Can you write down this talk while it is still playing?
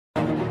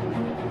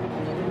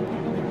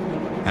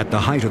At the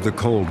height of the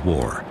Cold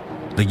War,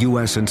 the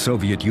US and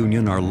Soviet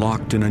Union are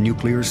locked in a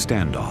nuclear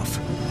standoff.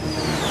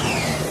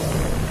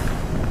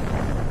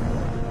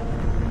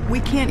 We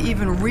can't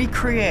even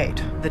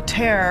recreate the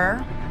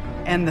terror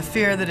and the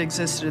fear that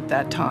existed at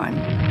that time.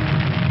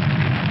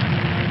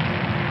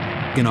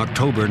 In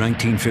October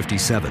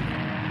 1957,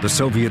 the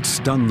Soviets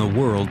stunned the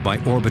world by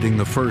orbiting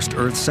the first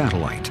Earth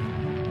satellite,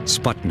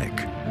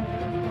 Sputnik.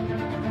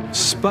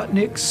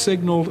 Sputnik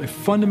signaled a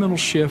fundamental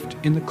shift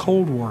in the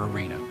Cold War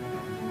arena.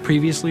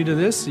 Previously to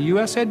this, the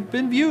U.S. had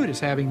been viewed as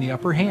having the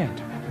upper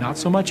hand. Not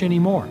so much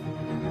anymore.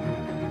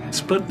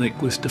 Sputnik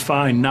was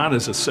defined not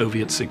as a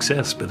Soviet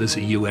success, but as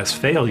a U.S.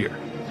 failure.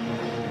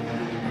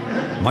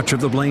 Much of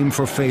the blame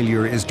for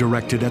failure is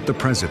directed at the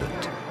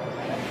president.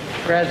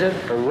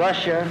 President,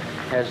 Russia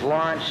has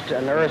launched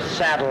an Earth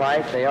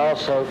satellite. They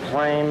also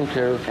claim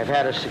to have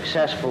had a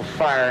successful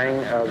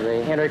firing of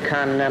the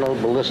intercontinental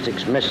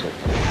ballistics missile,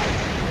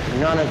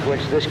 none of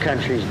which this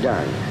country's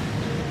done.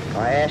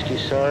 I ask you,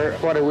 sir,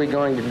 what are we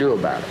going to do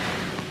about it?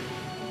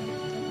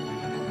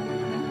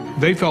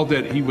 They felt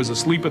that he was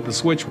asleep at the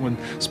switch when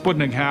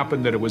Sputnik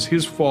happened, that it was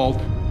his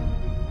fault.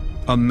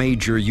 A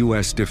major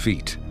U.S.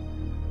 defeat.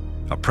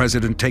 A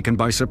president taken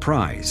by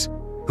surprise,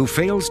 who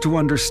fails to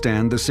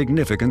understand the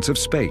significance of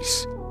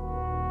space.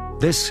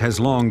 This has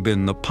long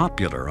been the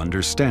popular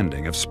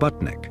understanding of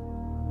Sputnik.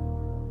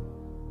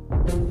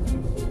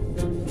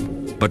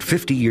 But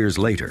 50 years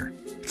later,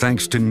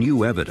 thanks to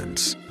new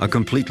evidence, a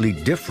completely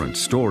different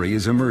story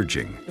is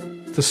emerging.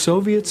 The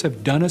Soviets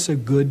have done us a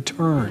good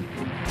turn.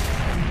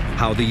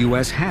 How the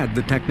U.S. had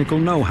the technical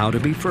know-how to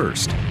be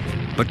first,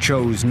 but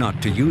chose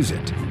not to use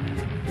it.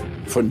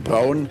 Von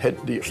Braun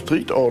had the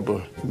strict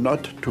order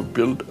not to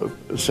build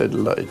a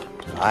satellite.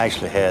 I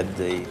actually had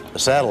the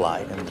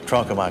satellite in the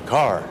trunk of my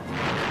car.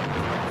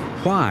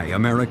 Why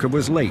America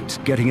was late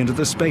getting into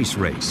the space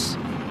race.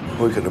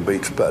 We could have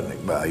beat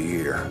Sputnik by a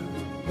year.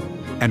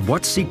 And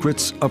what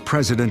secrets a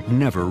president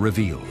never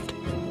revealed.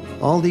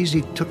 All these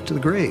he took to the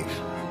grave.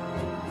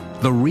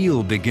 The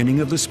real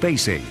beginning of the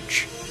space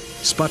age.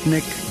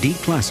 Sputnik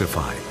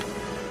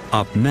Declassified.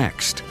 Up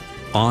next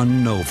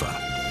on Nova.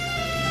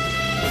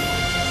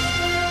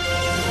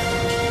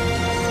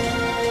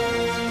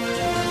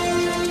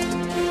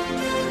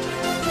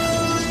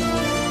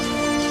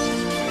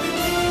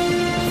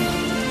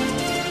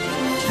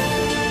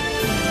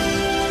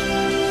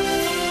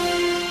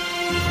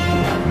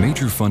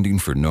 Major funding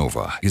for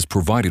NOVA is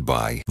provided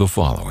by the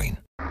following.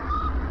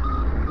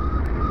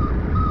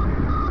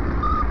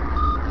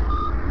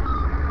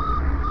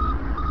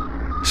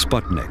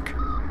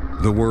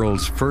 Sputnik, the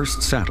world's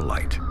first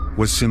satellite,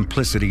 was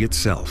simplicity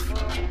itself.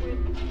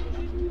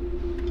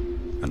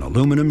 An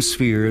aluminum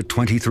sphere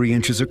 23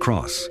 inches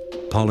across,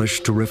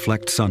 polished to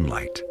reflect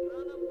sunlight.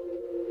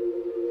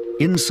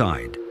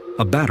 Inside,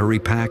 a battery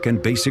pack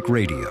and basic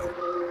radio,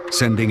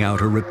 sending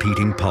out a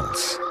repeating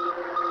pulse.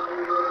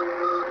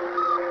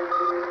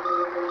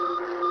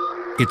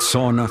 It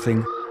saw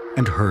nothing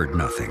and heard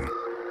nothing.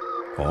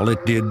 All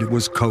it did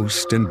was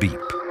coast and beep.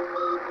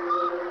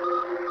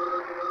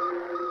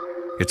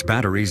 Its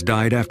batteries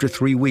died after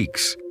 3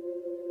 weeks.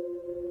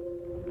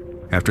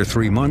 After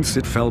 3 months,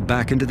 it fell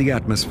back into the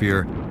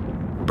atmosphere,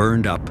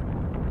 burned up,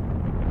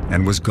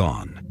 and was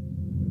gone.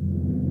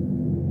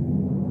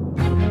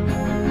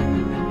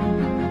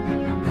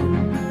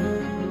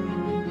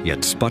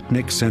 Yet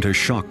Sputnik sent a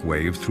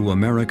shockwave through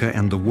America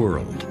and the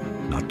world,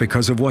 not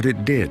because of what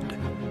it did,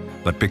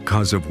 but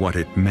because of what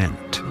it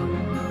meant.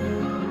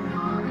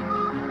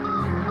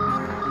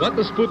 What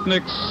the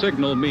Sputnik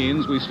signal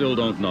means, we still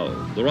don't know.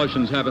 The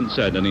Russians haven't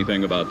said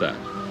anything about that.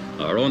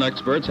 Our own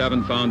experts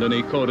haven't found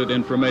any coded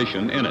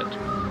information in it.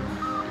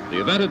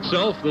 The event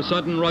itself, the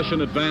sudden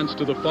Russian advance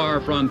to the far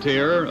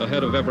frontier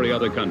ahead of every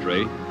other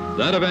country,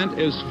 that event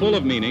is full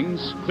of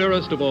meanings,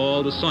 clearest of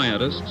all the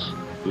scientists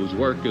whose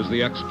work is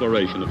the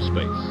exploration of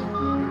space.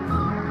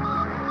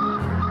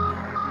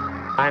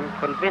 I'm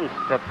convinced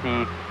that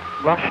the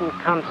Russian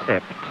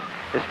concept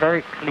is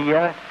very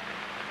clear.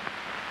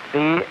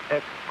 They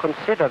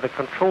consider the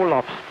control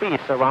of space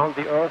around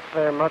the Earth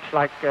very much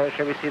like,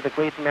 shall we say, the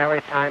great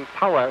maritime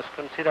powers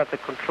considered the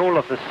control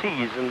of the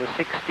seas in the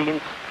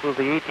 16th through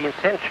the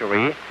 18th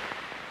century.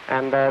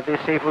 And they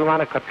say if we want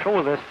to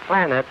control this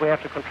planet, we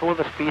have to control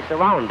the space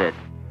around it.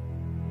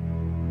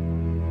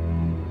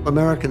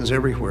 Americans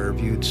everywhere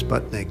viewed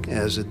Sputnik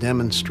as a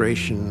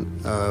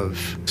demonstration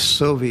of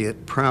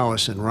Soviet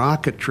prowess in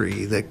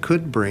rocketry that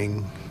could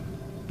bring,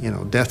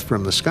 death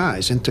from the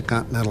skies,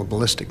 intercontinental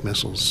ballistic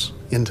missiles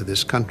into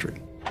this country.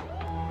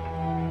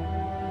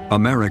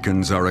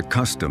 Americans are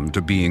accustomed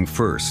to being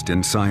first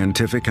in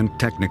scientific and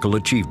technical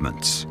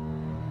achievements.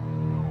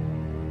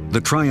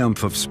 The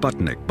triumph of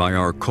Sputnik by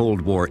our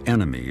Cold War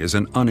enemy is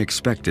an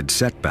unexpected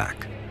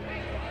setback.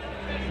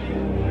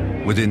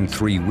 Within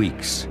 3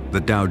 weeks,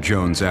 the Dow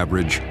Jones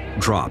average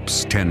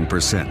drops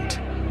 10%.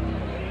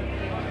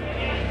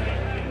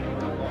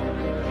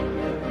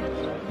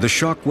 The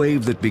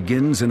shockwave that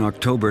begins in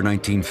October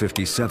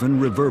 1957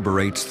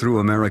 reverberates through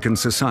American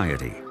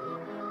society.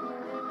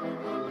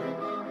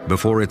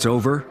 Before it's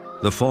over,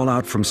 the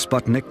fallout from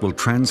Sputnik will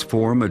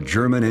transform a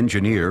German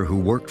engineer who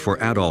worked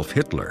for Adolf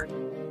Hitler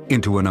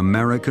into an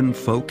American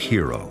folk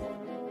hero,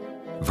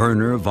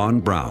 Werner von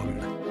Braun.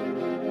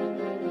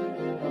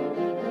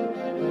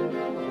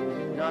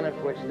 None of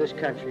which this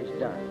country's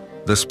done.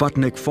 The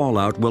Sputnik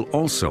fallout will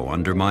also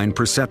undermine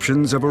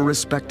perceptions of a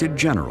respected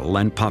general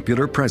and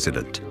popular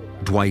president,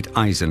 Dwight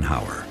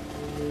Eisenhower.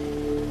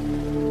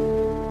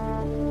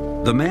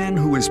 The man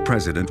who is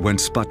president when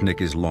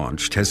Sputnik is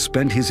launched has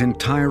spent his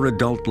entire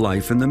adult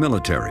life in the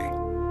military.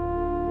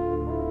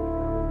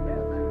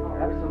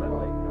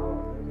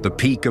 The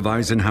peak of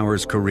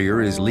Eisenhower's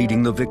career is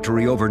leading the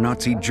victory over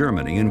Nazi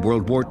Germany in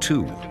World War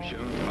II.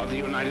 Of the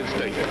United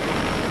States.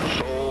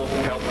 So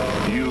help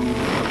you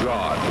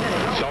God.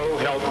 So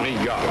help me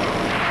God.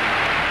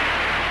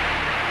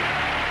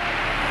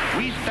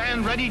 We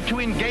stand ready to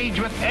engage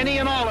with any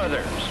and all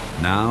others.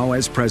 Now,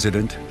 as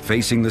president,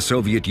 facing the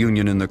Soviet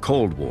Union in the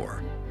Cold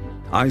War,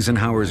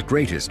 Eisenhower's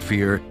greatest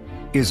fear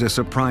is a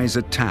surprise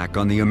attack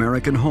on the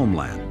American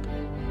homeland,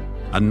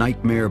 a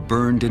nightmare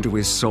burned into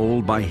his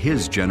soul by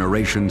his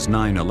generation's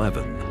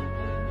 9/11,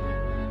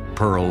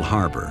 Pearl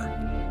Harbor.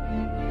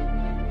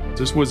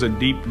 This was a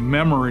deep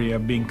memory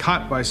of being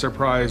caught by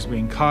surprise,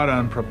 being caught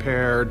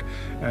unprepared,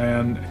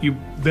 and you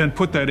then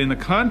put that in the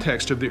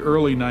context of the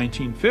early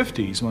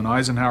 1950s when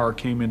Eisenhower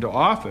came into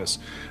office,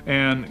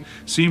 and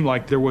seemed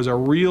like there was a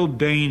real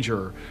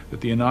danger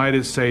that the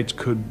United States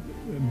could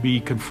be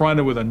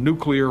confronted with a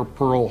nuclear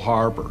Pearl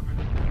Harbor.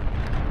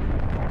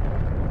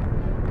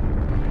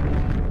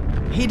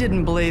 He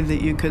didn't believe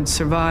that you could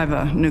survive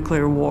a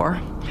nuclear war.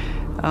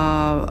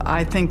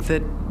 I think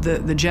that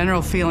the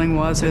general feeling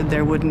was that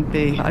there wouldn't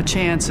be a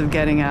chance of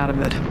getting out of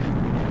it.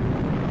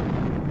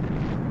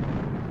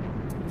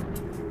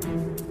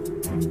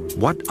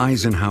 What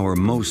Eisenhower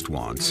most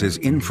wants is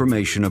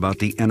information about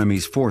the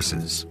enemy's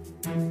forces.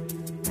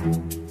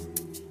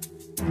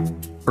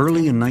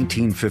 Early in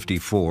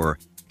 1954,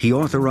 he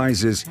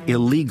authorizes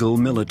illegal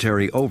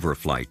military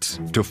overflights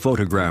to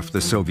photograph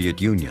the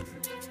Soviet Union.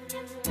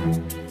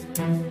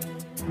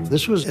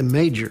 This was a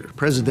major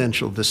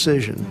presidential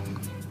decision.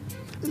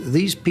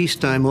 These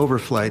peacetime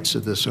overflights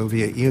of the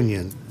Soviet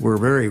Union were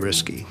very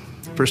risky.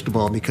 First of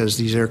all, because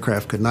these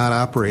aircraft could not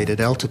operate at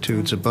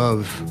altitudes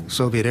above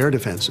Soviet air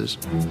defenses.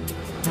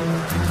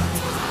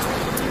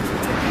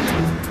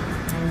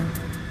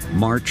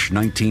 March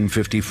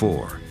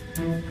 1954.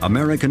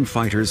 American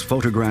fighters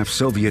photograph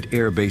Soviet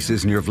air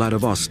bases near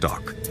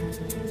Vladivostok.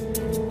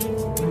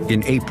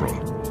 In April,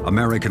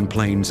 American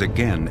planes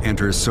again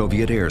enter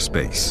Soviet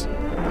airspace.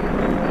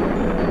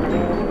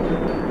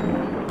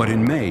 But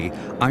in May,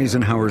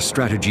 Eisenhower's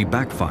strategy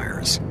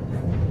backfires.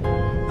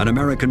 An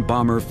American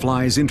bomber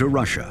flies into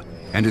Russia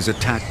and is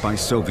attacked by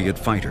Soviet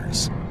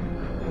fighters.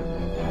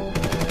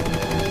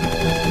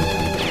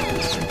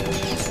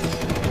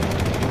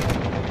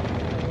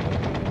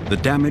 The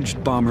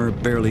damaged bomber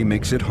barely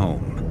makes it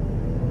home.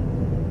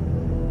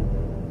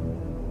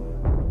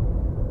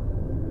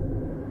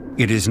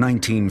 It is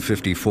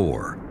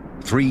 1954,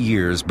 3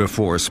 years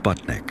before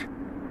Sputnik.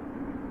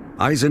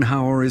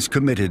 Eisenhower is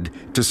committed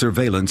to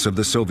surveillance of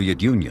the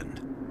Soviet Union,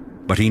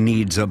 but he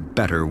needs a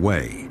better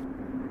way.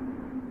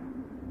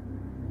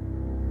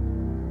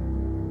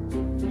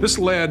 This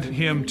led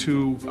him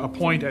to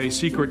appoint a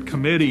secret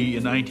committee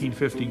in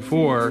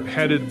 1954,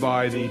 headed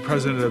by the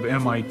president of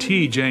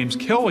MIT, James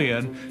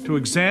Killian, to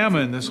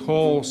examine this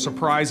whole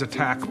surprise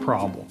attack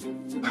problem.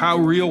 How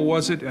real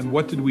was it, and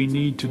what did we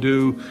need to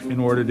do in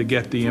order to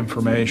get the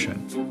information?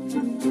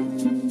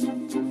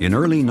 In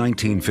early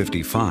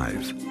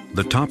 1955,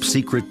 the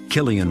top-secret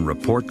Killian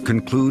report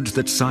concludes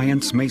that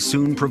science may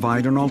soon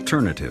provide an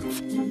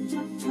alternative.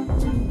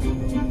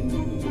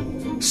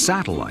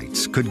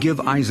 Satellites could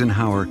give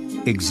Eisenhower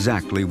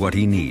exactly what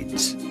he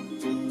needs.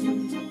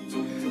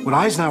 What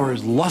Eisenhower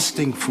is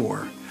lusting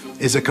for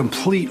is a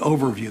complete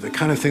overview, the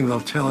kind of thing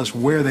that'll tell us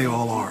where they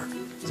all are.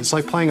 It's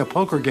like playing a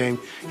poker game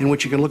in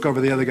which you can look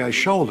over the other guy's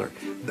shoulder.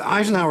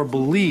 Eisenhower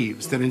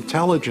believes that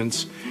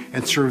intelligence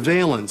and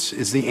surveillance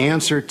is the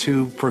answer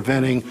to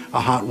preventing a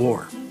hot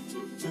war.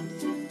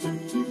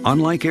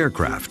 Unlike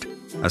aircraft,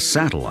 a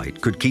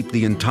satellite could keep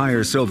the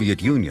entire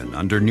Soviet Union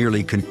under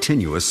nearly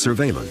continuous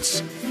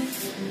surveillance.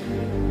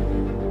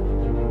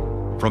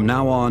 From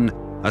now on,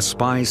 a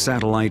spy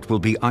satellite will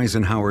be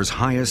Eisenhower's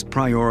highest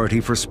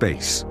priority for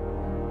space,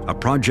 a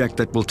project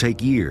that will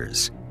take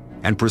years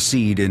and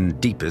proceed in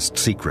deepest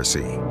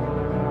secrecy.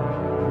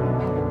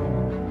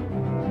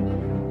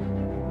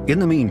 In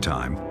the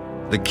meantime,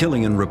 the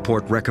Killian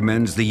report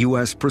recommends the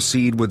U.S.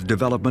 proceed with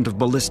development of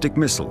ballistic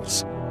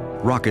missiles,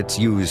 rockets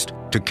used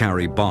to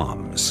carry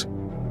bombs.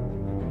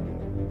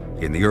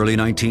 In the early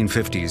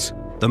 1950s,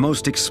 the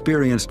most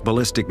experienced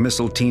ballistic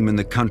missile team in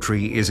the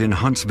country is in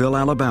Huntsville,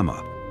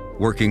 Alabama,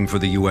 working for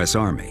the U.S.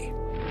 Army.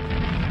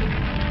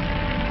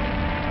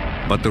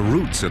 But the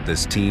roots of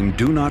this team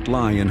do not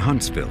lie in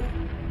Huntsville.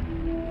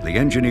 The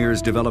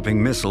engineers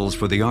developing missiles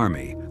for the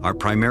Army are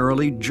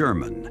primarily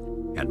German,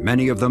 and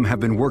many of them have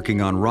been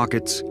working on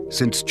rockets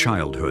since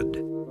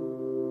childhood.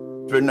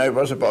 When I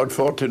was about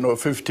 14 or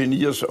 15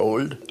 years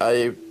old,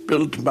 I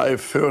built my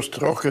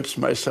first rockets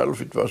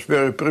myself. It was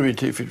very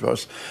primitive. It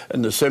was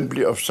an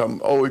assembly of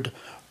some old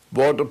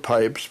water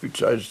pipes,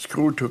 which I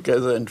screwed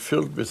together and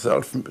filled with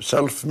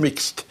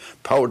self-mixed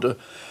powder.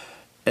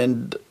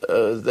 And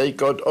they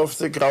got off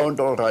the ground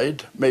all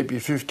right, maybe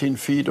 15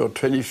 feet or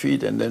 20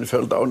 feet, and then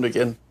fell down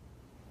again.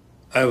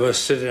 I was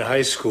still in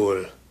high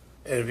school,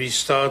 and we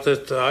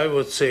started, I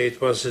would say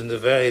it was in the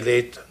very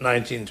late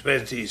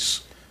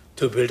 1920s,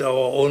 to build our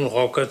own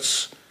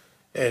rockets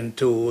and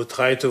to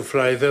try to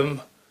fly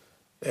them.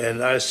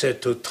 And I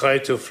said to try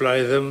to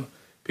fly them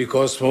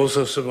because most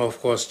of them, of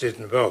course,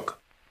 didn't work.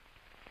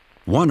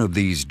 One of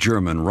these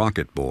German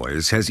rocket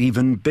boys has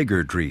even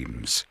bigger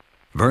dreams,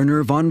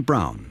 Wernher von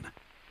Braun.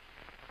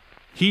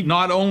 He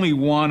not only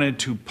wanted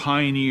to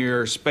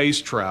pioneer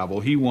space travel,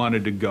 he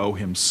wanted to go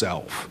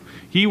himself.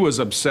 He was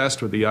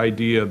obsessed with the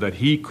idea that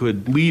he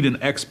could lead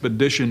an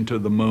expedition to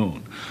the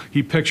moon.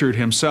 He pictured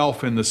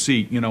himself in the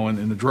seat,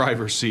 in the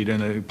driver's seat,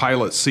 in the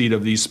pilot's seat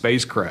of these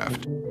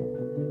spacecraft. In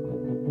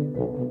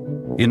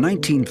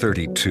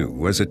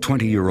 1932, as a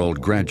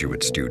 20-year-old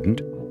graduate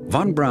student,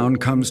 von Braun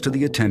comes to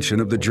the attention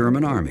of the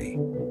German army.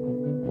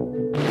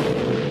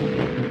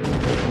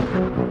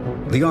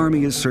 The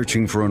army is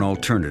searching for an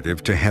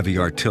alternative to heavy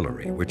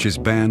artillery, which is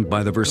banned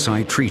by the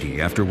Versailles Treaty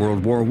after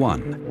World War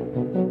I.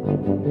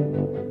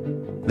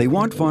 They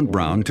want von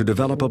Braun to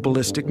develop a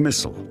ballistic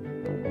missile,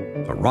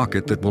 a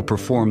rocket that will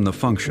perform the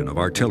function of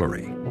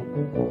artillery.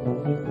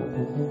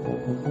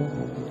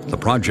 The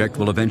project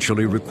will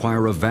eventually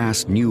require a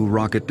vast new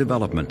rocket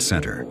development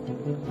center.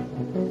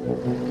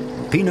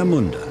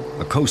 Peenemünde,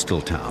 a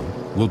coastal town,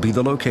 will be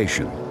the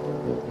location.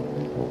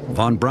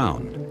 Von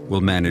Braun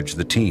will manage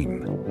the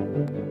team.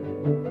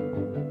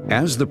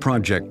 As the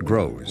project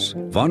grows,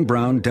 von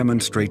Braun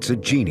demonstrates a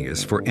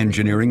genius for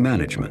engineering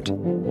management.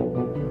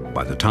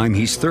 By the time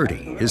he's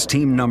 30, his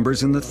team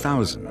numbers in the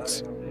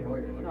thousands.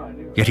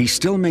 Yet he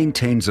still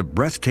maintains a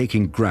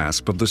breathtaking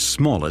grasp of the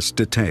smallest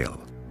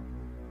detail.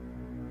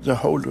 The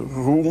whole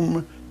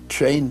room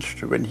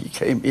changed when he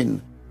came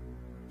in.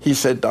 He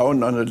sat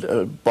down on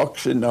a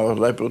box in our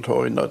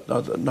laboratory, not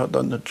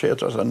on a chair,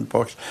 just on a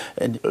box,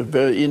 and a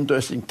very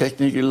interesting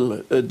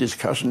technical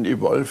discussion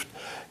evolved.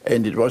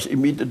 And it was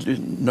immediately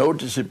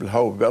noticeable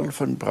how well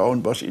von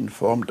Braun was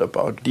informed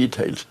about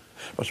details.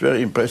 It was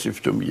very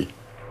impressive to me.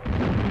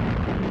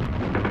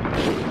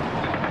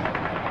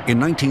 In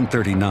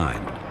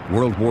 1939,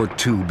 World War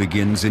II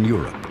begins in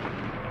Europe.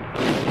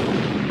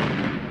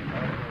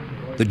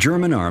 The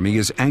German army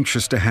is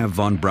anxious to have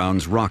von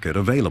Braun's rocket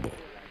available.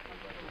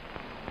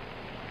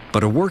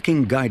 But a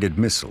working guided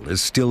missile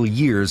is still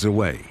years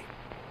away.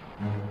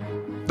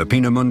 The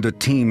Peenemünde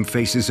team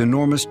faces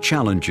enormous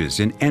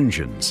challenges in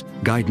engines,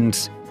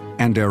 guidance,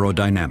 and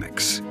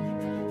aerodynamics.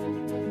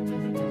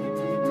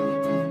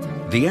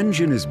 The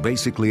engine is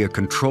basically a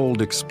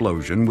controlled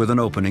explosion with an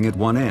opening at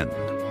one end.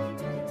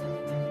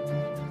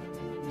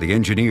 The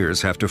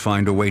engineers have to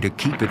find a way to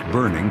keep it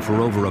burning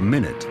for over a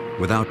minute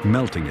without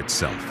melting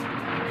itself.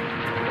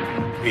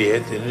 We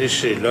had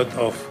initially a lot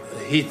of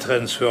heat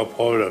transfer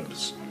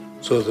problems,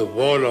 so the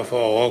wall of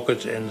our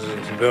rocket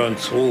engines burned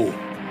through.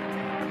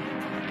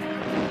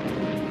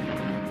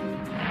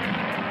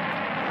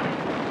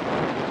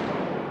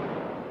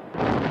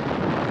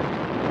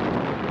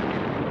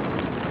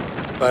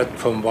 But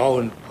von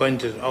Braun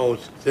pointed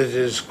out that it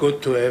is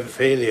good to have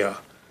failure.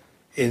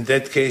 In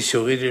that case,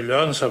 you really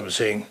learn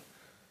something.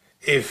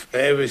 If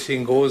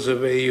everything goes the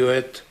way you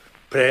had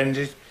planned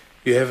it,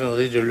 you haven't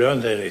really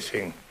learned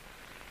anything.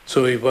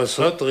 So he was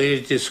not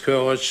really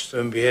discouraged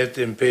when we had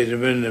in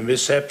Peenemünde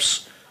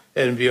mishaps,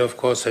 and we of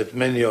course had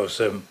many of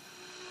them.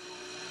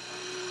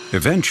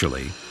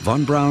 Eventually,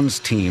 von Braun's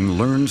team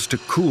learns to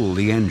cool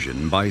the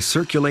engine by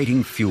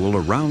circulating fuel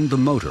around the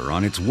motor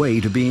on its way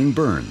to being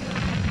burned,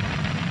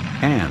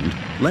 and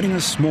letting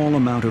a small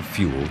amount of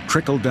fuel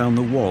trickle down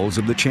the walls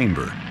of the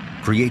chamber,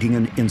 creating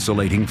an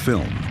insulating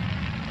film.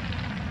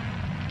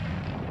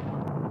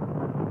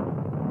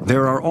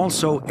 There are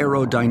also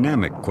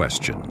aerodynamic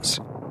questions.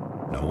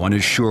 No one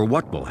is sure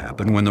what will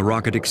happen when the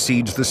rocket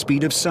exceeds the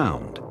speed of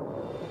sound.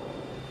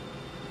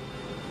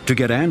 To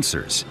get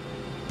answers,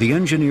 the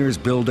engineers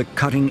build a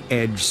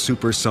cutting-edge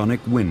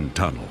supersonic wind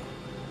tunnel.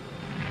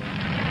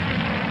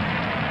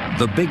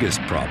 The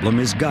biggest problem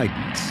is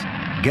guidance,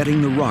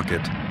 getting the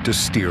rocket to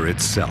steer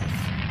itself.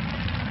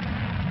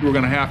 We're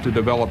going to have to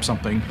develop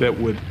something that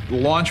would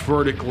launch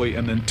vertically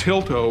and then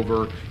tilt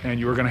over, and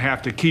you were going to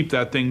have to keep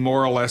that thing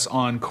more or less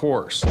on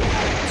course,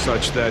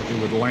 such that it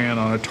would land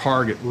on a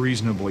target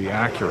reasonably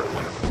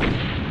accurately.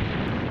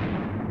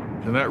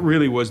 And that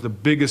really was the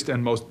biggest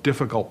and most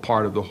difficult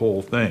part of the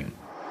whole thing.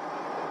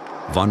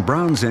 Von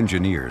Braun's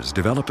engineers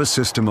develop a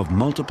system of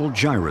multiple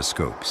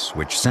gyroscopes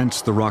which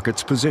sense the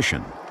rocket's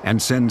position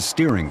and send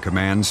steering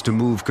commands to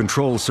move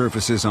control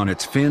surfaces on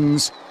its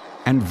fins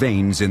and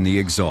vanes in the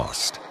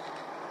exhaust.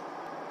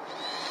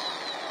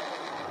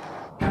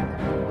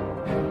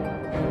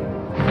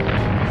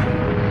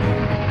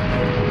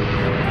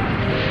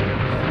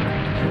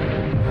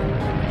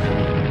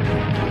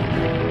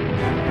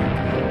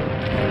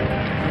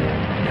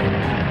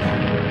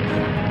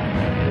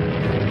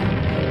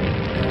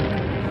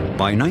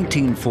 By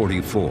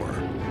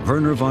 1944,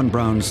 Wernher von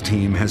Braun's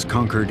team has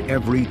conquered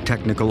every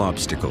technical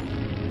obstacle,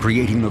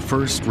 creating the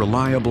first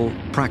reliable,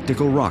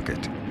 practical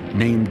rocket,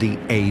 named the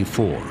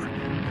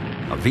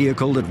A4, a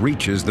vehicle that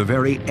reaches the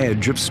very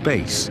edge of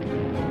space.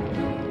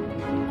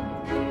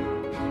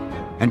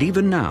 And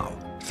even now,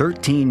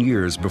 13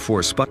 years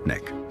before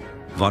Sputnik,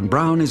 von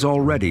Braun is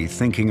already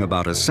thinking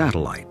about a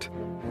satellite.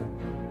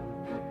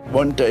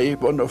 One day,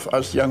 one of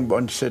us young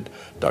ones said,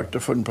 "Dr.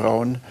 von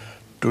Braun,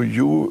 do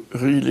you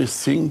really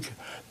think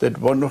that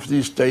one of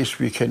these days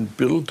we can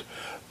build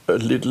a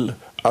little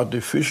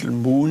artificial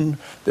moon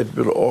that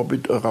will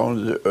orbit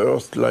around the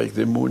Earth like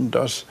the moon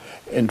does?"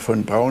 And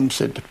von Braun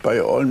said, "By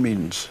all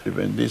means,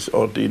 when this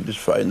ordeal is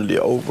finally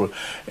over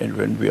and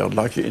when we are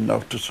lucky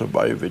enough to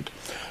survive it,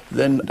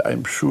 then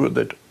I'm sure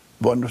that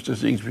one of the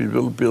things we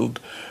will build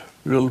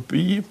will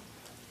be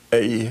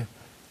a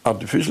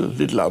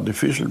little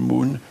artificial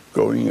moon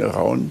going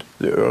around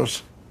the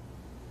Earth."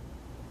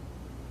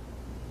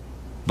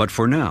 But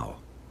for now,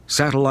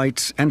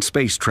 satellites and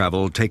space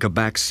travel take a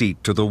back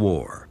seat to the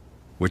war,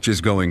 which is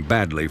going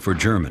badly for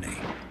Germany.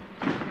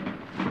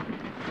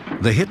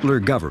 The Hitler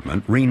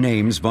government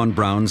renames von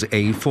Braun's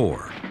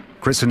A4,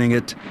 christening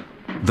it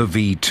the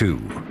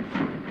V2.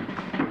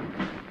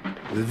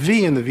 The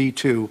V in the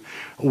V2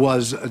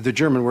 was the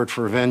German word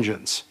for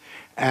vengeance.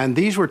 And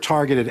these were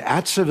targeted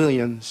at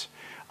civilians.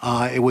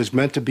 It was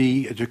meant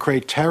to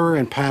create terror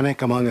and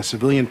panic among a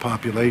civilian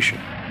population.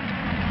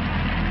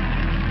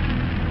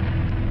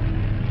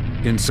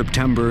 In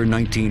September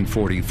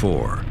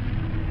 1944,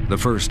 the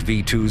first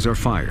V2s are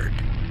fired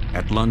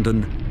at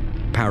London,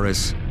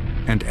 Paris,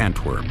 and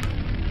Antwerp.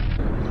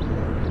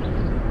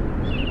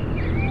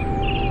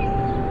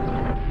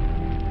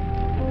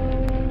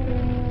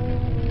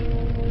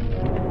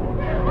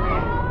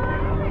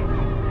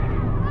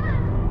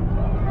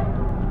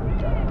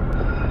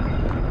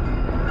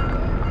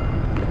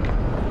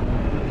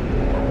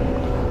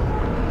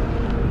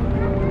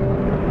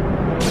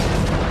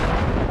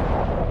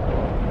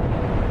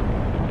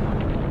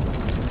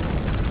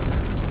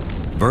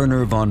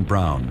 Wernher von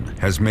Braun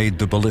has made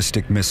the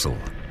ballistic missile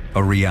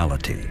a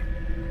reality.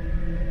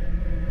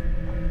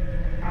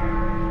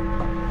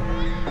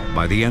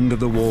 By the end of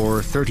the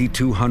war,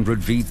 3,200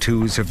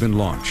 V2s have been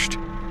launched,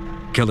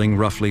 killing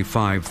roughly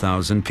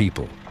 5,000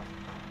 people.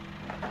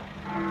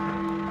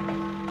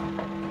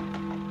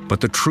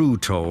 But the true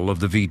toll of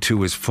the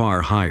V2 is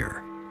far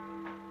higher.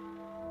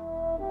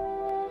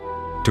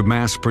 To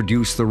mass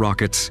produce the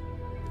rockets,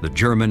 the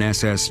German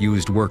SS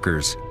used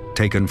workers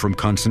taken from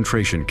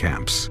concentration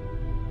camps.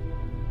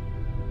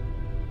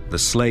 The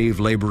slave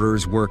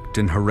laborers worked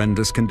in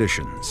horrendous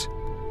conditions,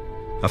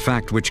 a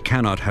fact which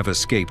cannot have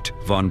escaped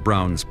von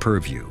Braun's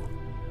purview.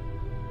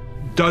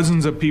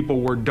 Dozens of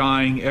people were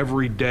dying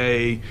every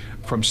day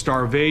from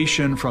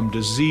starvation, from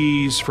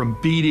disease, from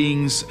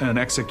beatings and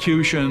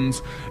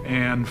executions,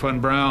 and von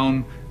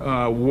Braun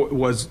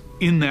was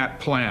in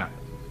that plant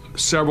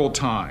several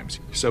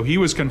times. So he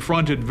was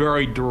confronted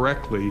very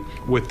directly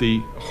with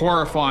the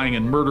horrifying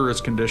and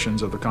murderous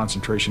conditions of the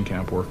concentration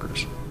camp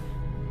workers.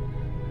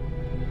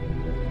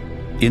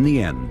 In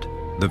the end,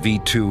 the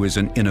V2 is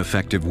an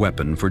ineffective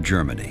weapon for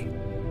Germany.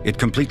 It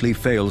completely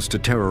fails to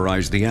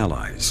terrorize the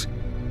Allies.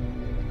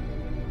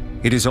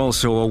 It is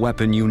also a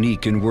weapon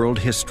unique in world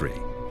history,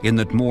 in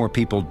that more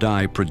people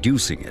die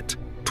producing it,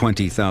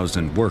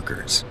 20,000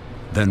 workers,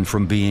 than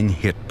from being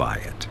hit by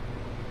it.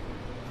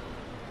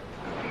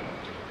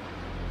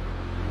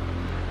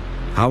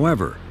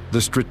 However,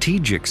 the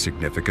strategic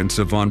significance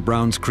of von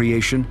Braun's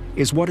creation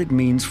is what it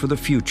means for the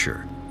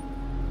future.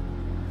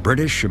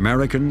 British,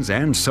 Americans,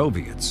 and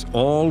Soviets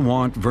all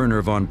want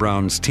Wernher von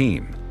Braun's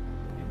team.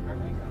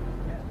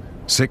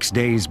 6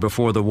 days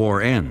before the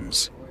war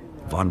ends,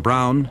 von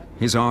Braun,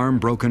 his arm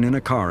broken in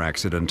a car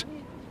accident,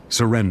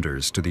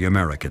 surrenders to the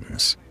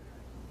Americans.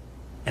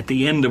 At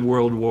the end of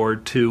World War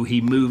II,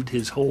 he moved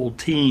his whole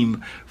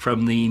team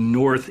from the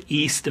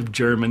northeast of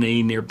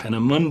Germany near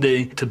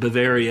Peenemünde to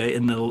Bavaria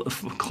in the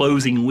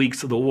closing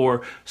weeks of the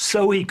war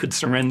so he could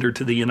surrender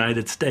to the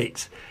United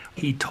States.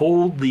 He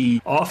told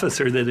the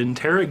officer that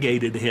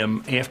interrogated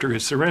him after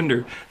his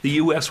surrender, "The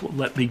U.S. will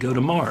let me go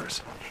to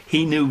Mars."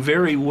 He knew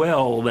very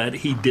well that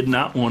he did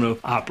not want to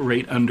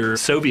operate under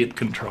Soviet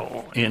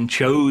control and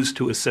chose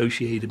to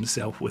associate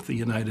himself with the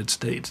United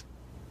States.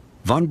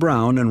 Von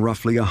Braun and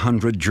roughly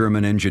 100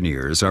 German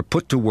engineers are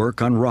put to work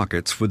on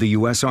rockets for the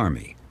U.S.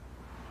 Army.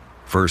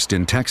 First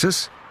in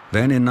Texas,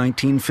 then in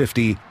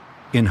 1950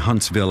 in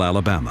Huntsville,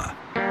 Alabama.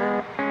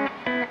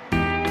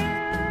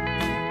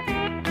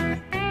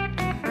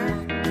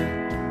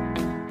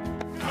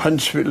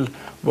 Huntsville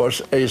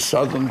was a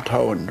southern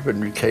town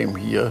when we came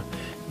here.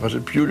 It was a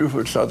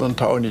beautiful southern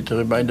town. It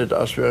reminded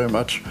us very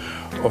much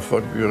of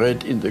what we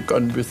read in The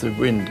Gone with the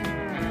Wind.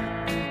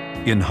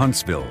 In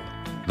Huntsville,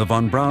 the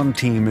von Braun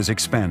team is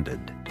expanded.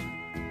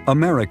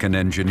 American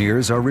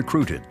engineers are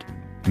recruited,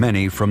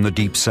 many from the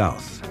Deep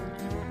South.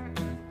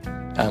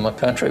 I'm a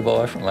country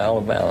boy from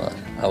Alabama.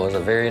 I was a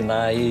very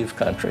naive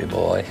country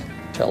boy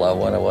till I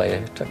went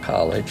away to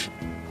college.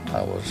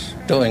 I was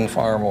doing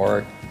farm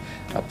work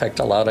I picked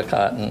a lot of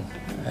cotton,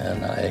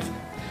 and I,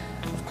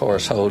 of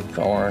course, hoed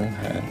corn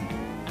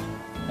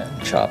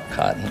and chopped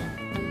cotton.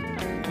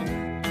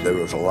 There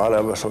was a lot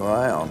of us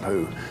around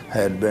who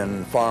had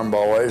been farm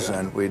boys,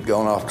 and we'd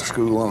gone off to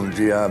school on the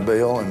GI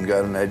Bill and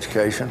got an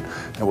education,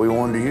 and we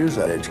wanted to use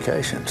that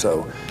education.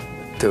 So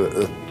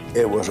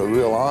it was a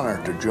real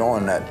honor to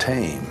join that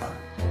team.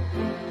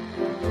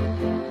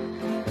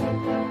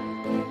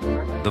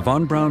 The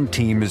Von Braun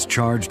team is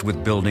charged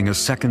with building a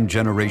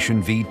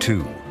second-generation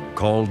V-2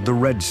 called the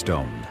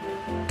Redstone,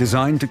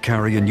 designed to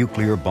carry a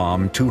nuclear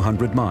bomb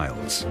 200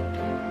 miles.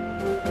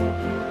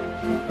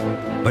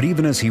 But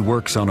even as he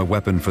works on a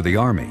weapon for the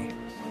Army,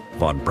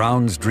 Von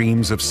Braun's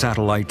dreams of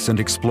satellites and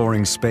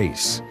exploring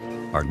space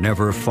are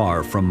never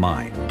far from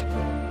mind.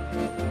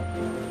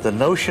 The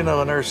notion of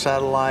an Earth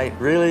satellite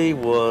really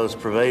was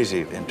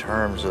pervasive in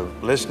terms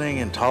of listening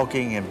and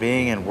talking and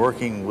being and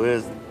working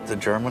with the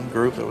German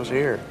group that was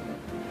here.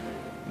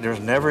 There's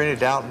never any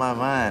doubt in my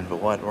mind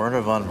but what Wernher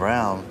von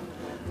Braun's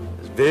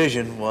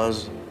vision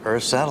was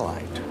Earth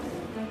satellite.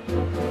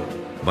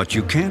 But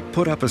you can't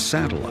put up a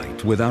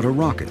satellite without a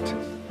rocket.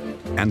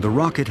 And the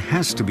rocket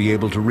has to be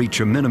able to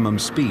reach a minimum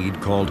speed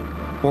called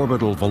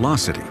orbital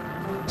velocity,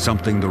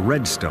 something the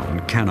Redstone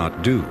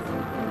cannot do.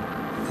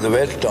 The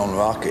Redstone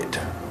rocket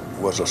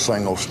was a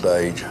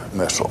single-stage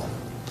missile,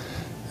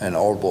 and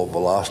orbital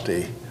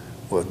velocity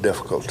was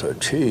difficult to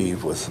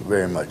achieve with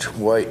very much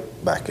weight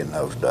back in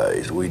those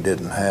days. We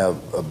didn't have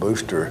a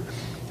booster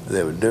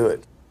that would do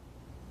it.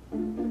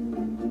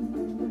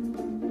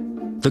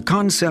 The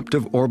concept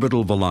of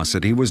orbital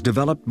velocity was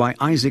developed by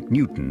Isaac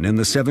Newton in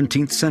the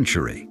 17th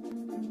century.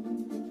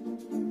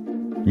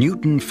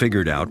 Newton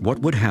figured out what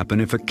would happen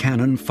if a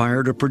cannon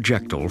fired a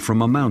projectile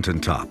from a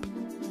mountaintop.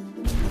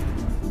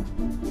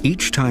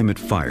 Each time it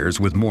fires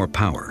with more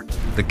power,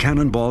 the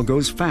cannonball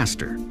goes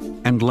faster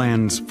and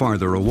lands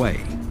farther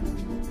away.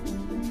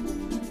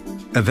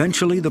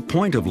 Eventually, the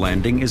point of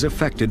landing is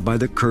affected by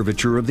the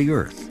curvature of the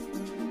Earth.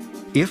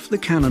 If the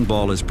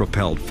cannonball is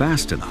propelled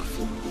fast enough,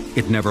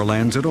 it never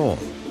lands at all.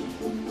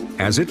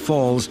 As it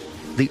falls,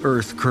 the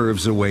Earth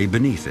curves away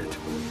beneath it.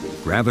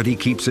 Gravity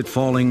keeps it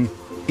falling,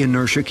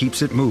 inertia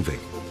keeps it moving.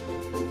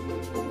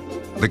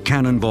 The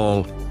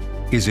cannonball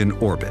is in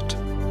orbit.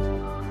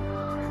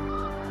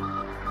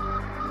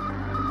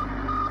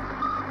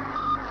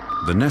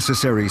 The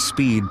necessary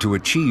speed to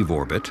achieve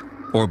orbit,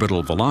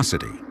 orbital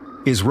velocity,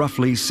 is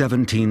roughly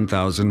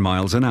 17,000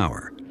 miles an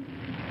hour.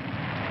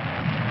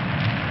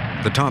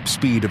 The top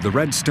speed of the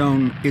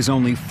Redstone is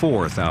only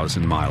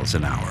 4,000 miles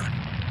an hour,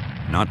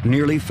 not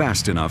nearly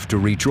fast enough to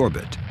reach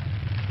orbit.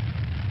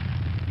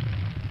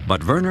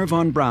 But Wernher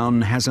von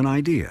Braun has an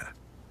idea.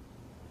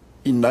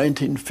 In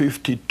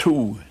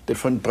 1952,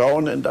 von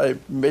Braun and I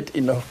met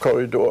in a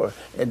corridor,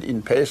 and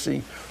in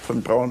passing,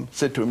 von Braun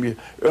said to me,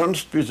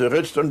 "Ernst, with the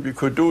Redstone we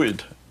could do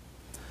it."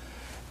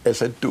 I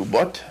said, "Do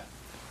what?"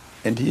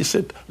 And he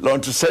said,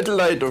 "Launch a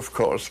satellite, of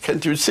course.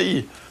 Can't you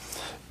see?"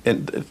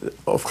 And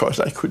of course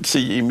I could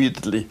see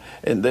immediately.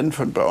 And then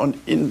von Braun,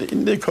 in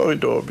the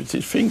corridor, with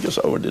his fingers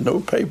only, no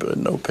paper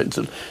and no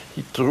pencil,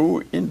 he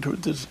drew into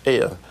this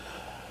air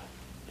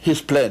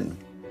his plan.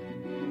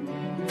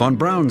 Von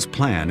Braun's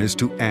plan is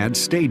to add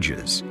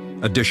stages,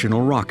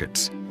 additional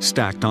rockets,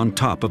 stacked on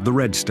top of the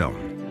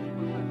Redstone.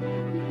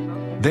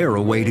 They're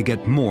a way to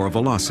get more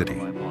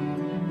velocity.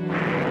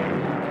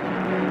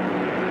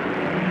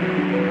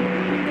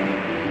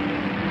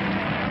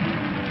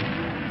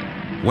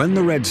 When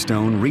the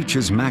Redstone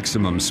reaches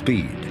maximum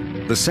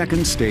speed, the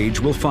second stage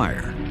will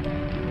fire.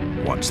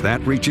 Once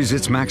that reaches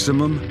its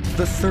maximum,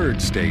 the third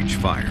stage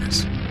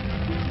fires.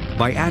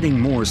 By adding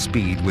more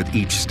speed with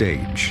each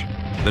stage,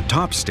 the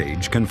top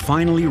stage can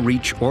finally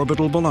reach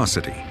orbital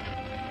velocity.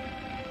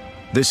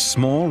 This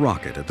small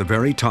rocket at the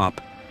very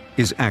top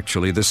is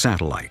actually the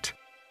satellite.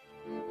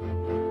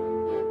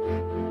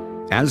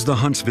 As the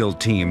Huntsville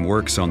team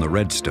works on the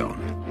Redstone,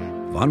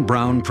 von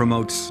Braun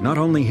promotes not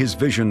only his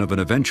vision of an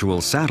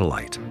eventual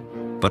satellite,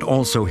 but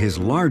also his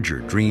larger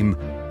dream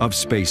of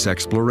space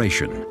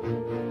exploration.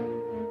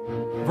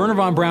 Wernher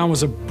von Braun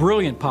was a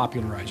brilliant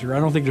popularizer. I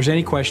don't think there's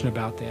any question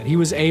about that. He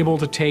was able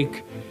to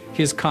take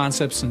his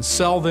concepts and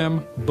sell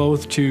them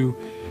both to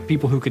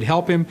people who could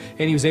help him,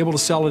 and he was able to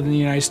sell it in the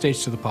United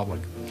States to the public.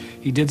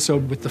 He did so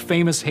with the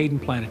famous Hayden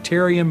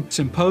Planetarium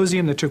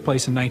Symposium that took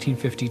place in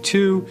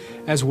 1952,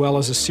 as well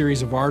as a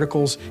series of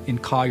articles in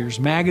Collier's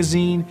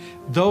magazine.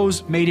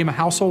 Those made him a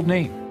household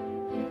name.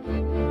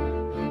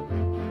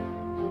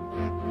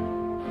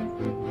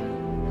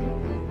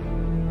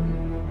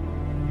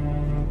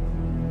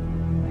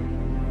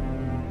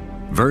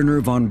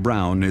 Wernher von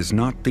Braun is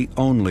not the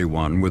only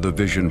one with a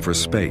vision for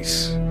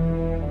space.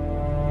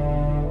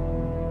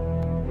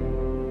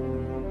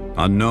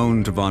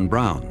 Unknown to von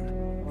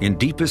Braun, in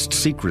deepest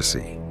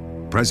secrecy,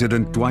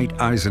 President Dwight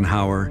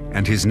Eisenhower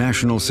and his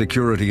national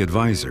security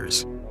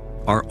advisors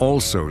are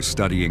also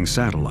studying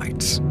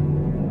satellites,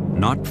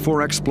 not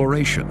for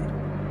exploration,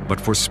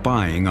 but for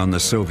spying on the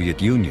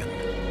Soviet Union.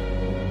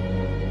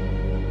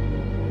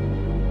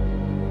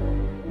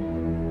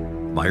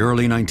 By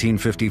early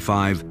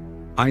 1955,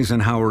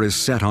 Eisenhower is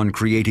set on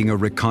creating a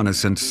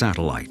reconnaissance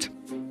satellite.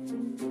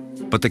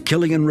 But the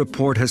Killian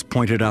report has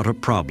pointed out a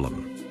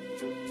problem.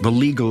 The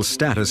legal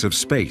status of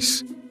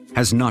space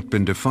has not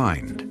been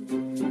defined.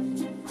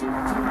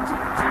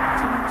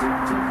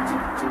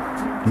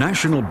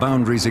 National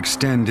boundaries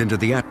extend into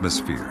the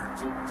atmosphere,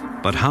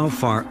 but how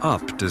far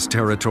up does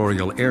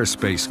territorial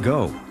airspace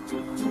go?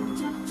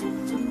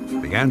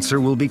 The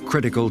answer will be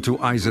critical to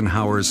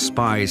Eisenhower's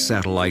spy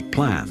satellite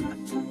plan.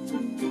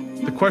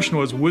 The question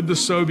was, would the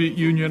Soviet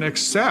Union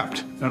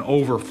accept an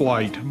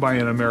overflight by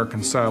an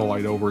American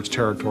satellite over its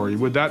territory?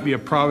 Would that be a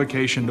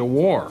provocation to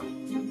war?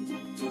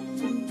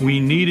 We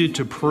needed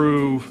to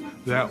prove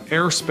that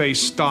airspace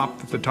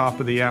stopped at the top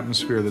of the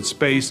atmosphere, that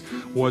space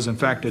was in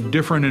fact a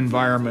different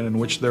environment in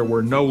which there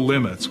were no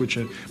limits, which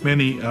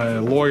many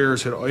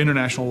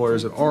international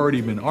lawyers had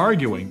already been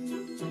arguing.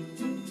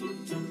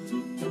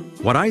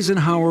 What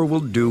Eisenhower will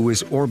do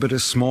is orbit a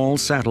small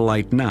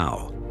satellite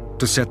now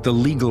to set the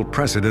legal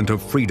precedent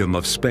of freedom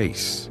of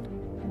space.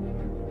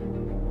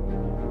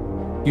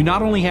 You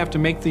not only have to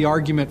make the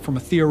argument from a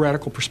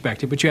theoretical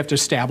perspective, but you have to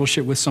establish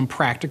it with some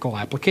practical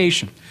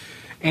application.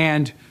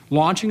 And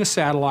launching a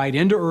satellite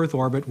into Earth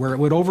orbit where it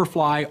would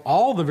overfly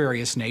all the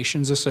various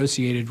nations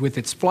associated with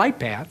its flight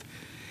path,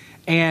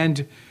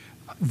 and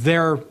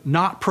they're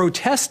not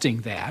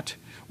protesting that,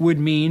 would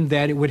mean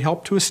that it would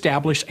help to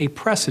establish a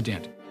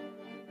precedent.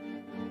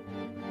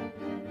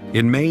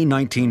 In May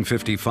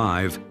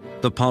 1955,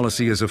 the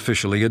policy is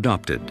officially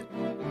adopted.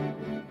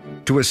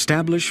 To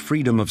establish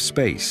freedom of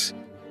space,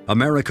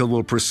 America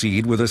will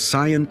proceed with a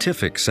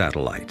scientific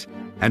satellite,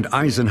 and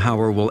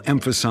Eisenhower will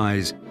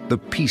emphasize the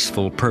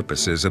peaceful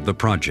purposes of the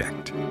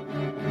project.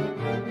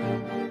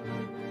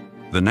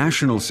 The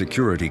National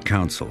Security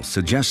Council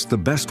suggests the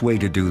best way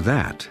to do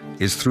that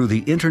is through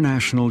the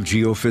International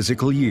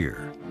Geophysical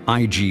Year,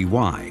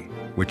 IGY,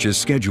 which is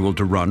scheduled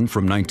to run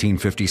from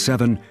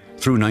 1957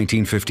 through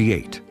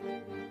 1958.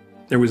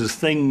 There was this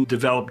thing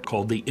developed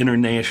called the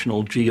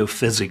International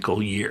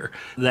Geophysical Year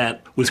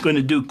that was going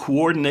to do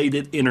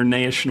coordinated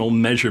international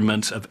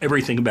measurements of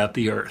everything about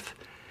the Earth.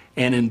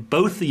 And in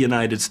both the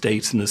United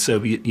States and the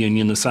Soviet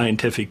Union, the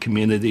scientific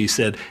community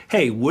said,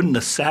 hey, wouldn't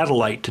a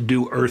satellite to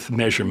do Earth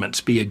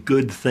measurements be a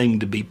good thing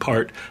to be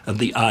part of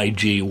the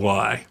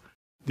IGY?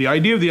 The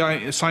idea of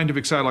the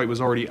scientific satellite was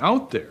already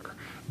out there,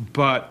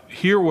 but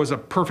here was a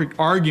perfect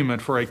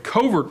argument for a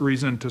covert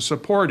reason to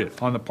support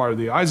it on the part of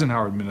the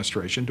Eisenhower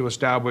administration to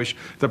establish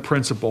the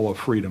principle of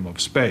freedom of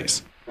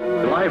space.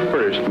 July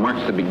 1st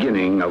marks the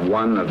beginning of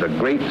one of the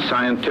great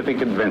scientific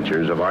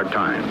adventures of our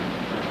time,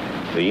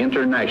 the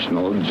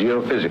International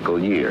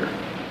Geophysical Year.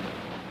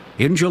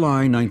 In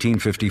July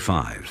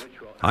 1955,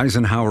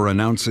 Eisenhower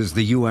announces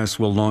the U.S.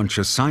 will launch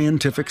a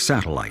scientific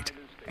satellite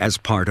as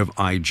part of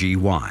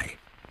IGY.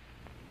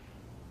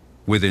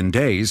 Within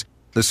days,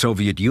 the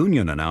Soviet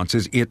Union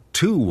announces it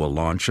too will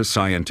launch a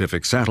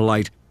scientific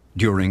satellite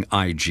during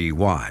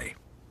IGY.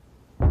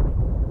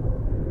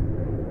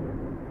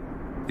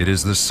 It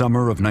is the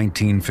summer of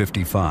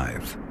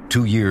 1955,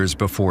 2 years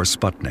before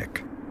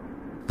Sputnik.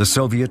 The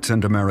Soviets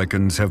and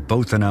Americans have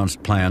both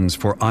announced plans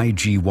for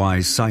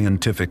IGY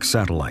scientific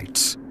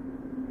satellites.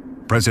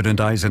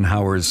 President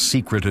Eisenhower's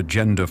secret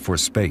agenda for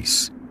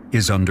space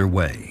is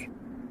underway.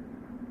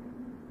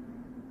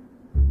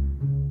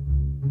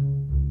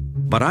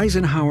 But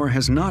Eisenhower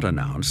has not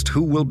announced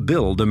who will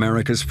build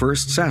America's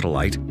first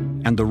satellite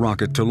and the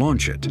rocket to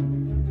launch it.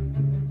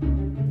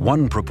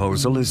 One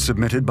proposal is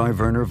submitted by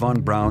Wernher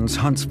von Braun's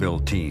Huntsville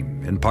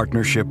team in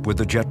partnership with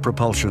the Jet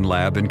Propulsion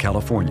Lab in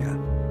California.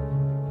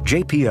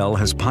 JPL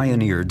has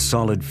pioneered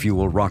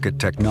solid-fuel rocket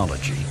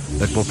technology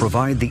that will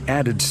provide the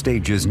added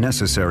stages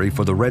necessary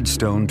for the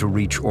Redstone to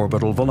reach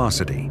orbital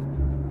velocity.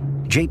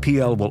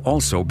 JPL will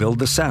also build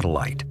the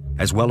satellite,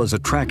 as well as a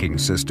tracking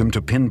system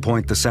to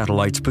pinpoint the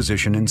satellite's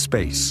position in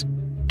space.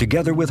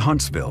 Together with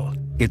Huntsville,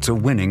 it's a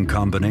winning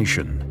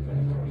combination.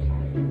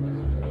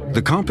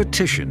 The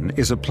competition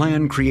is a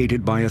plan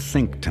created by a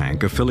think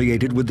tank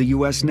affiliated with the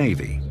U.S.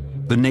 Navy,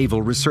 the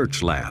Naval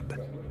Research Lab.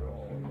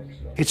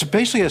 It's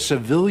basically a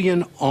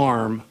civilian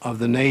arm of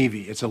the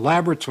Navy. It's a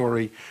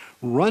laboratory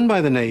run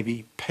by the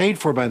Navy, paid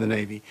for by the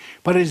Navy,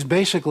 but it is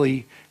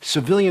basically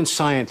civilian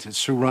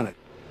scientists who run it.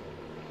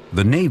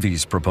 The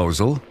Navy's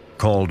proposal,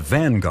 called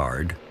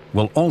Vanguard,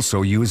 will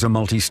also use a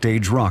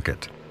multi-stage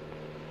rocket.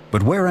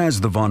 But whereas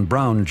the von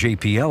Braun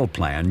JPL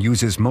plan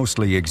uses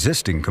mostly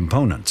existing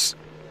components,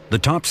 the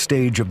top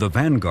stage of the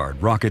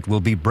Vanguard rocket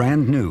will be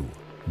brand new,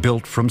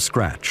 built from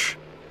scratch.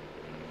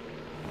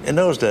 In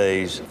those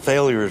days,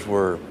 failures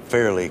were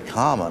fairly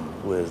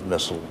common with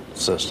missile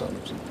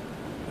systems.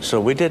 So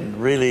we didn't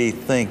really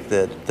think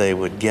that they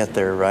would get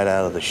there right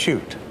out of the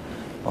chute.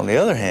 On the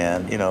other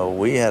hand,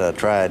 we had a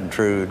tried and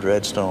true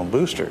Redstone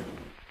booster.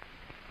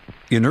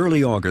 In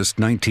early August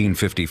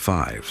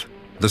 1955,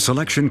 the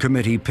selection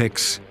committee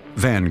picks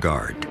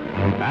Vanguard.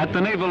 At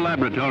the Naval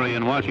Laboratory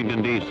in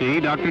Washington, D.C.,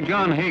 Dr.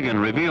 John Hagen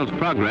reveals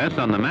progress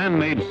on the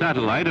man-made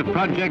satellite of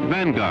Project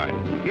Vanguard.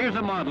 Here's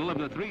a model of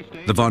the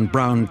three-stage... The von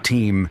Braun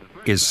team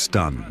is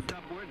stunned.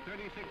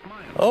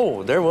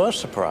 Oh, there was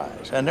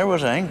surprise, and there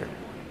was anger.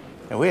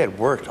 And we had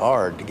worked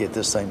hard to get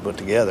this thing put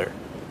together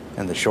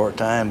in the short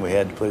time we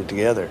had to put it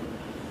together.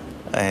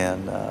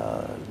 And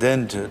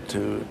then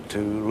to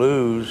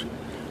lose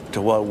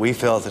to what we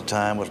felt at the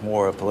time was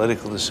more a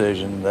political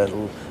decision,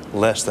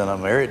 less than a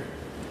merit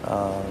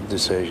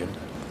decision.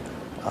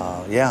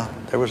 Yeah,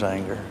 there was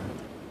anger.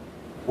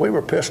 We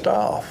were pissed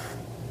off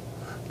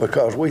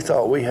because we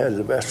thought we had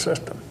the best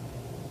system.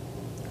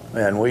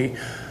 And we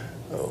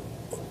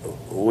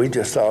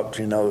just thought,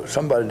 you know,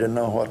 somebody didn't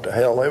know what the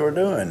hell they were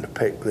doing to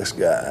pick these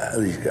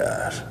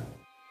guys.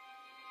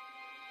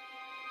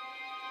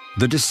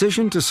 The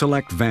decision to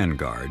select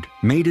Vanguard,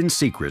 made in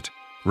secret,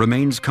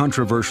 remains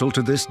controversial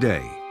to this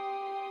day.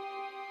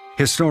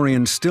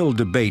 Historians still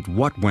debate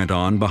what went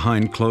on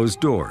behind closed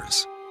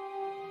doors.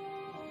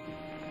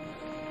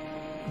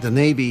 The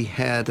Navy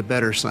had a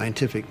better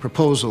scientific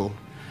proposal.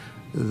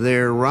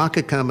 Their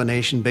rocket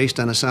combination based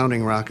on a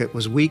sounding rocket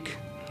was weak.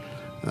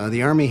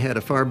 The Army had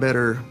a far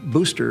better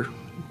booster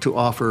to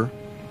offer,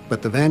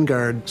 but the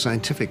Vanguard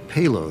scientific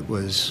payload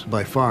was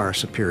by far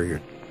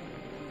superior.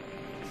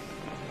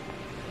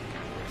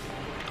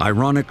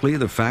 Ironically,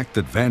 the fact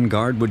that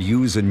Vanguard would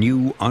use a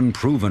new,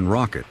 unproven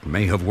rocket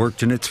may have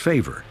worked in its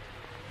favor,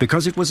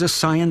 because it was a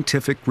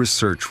scientific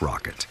research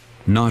rocket,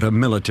 not a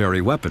military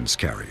weapons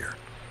carrier,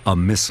 a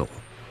missile.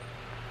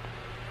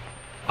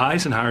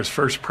 Eisenhower's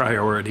first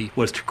priority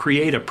was to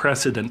create a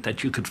precedent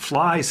that you could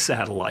fly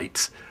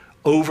satellites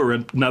over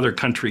another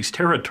country's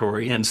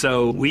territory, and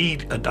so we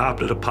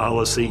adopted a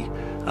policy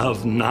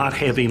of not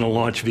having a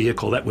launch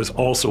vehicle that was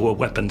also a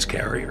weapons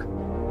carrier.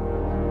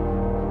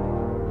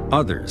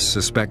 Others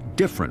suspect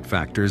different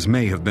factors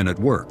may have been at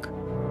work.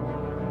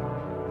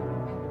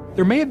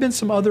 There may have been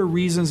some other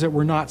reasons that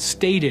were not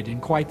stated in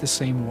quite the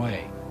same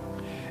way.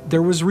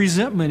 There was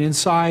resentment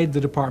inside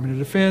the Department of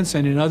Defense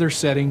and in other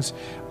settings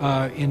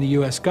in the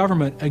U.S.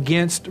 government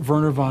against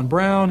Wernher von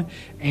Braun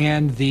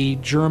and the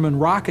German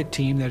rocket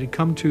team that had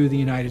come to the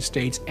United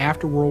States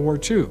after World War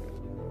II.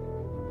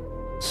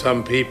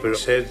 Some people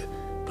said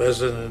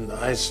President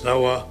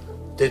Eisenhower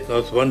did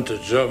not want the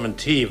German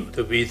team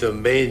to be the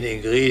main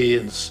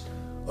ingredients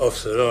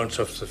of the launch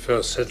of the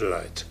first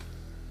satellite.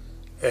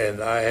 And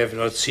I have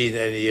not seen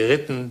any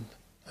written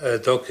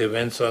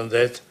documents on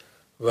that,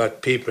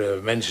 but people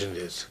have mentioned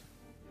it.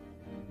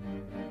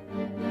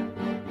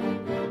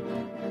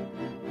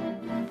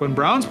 Von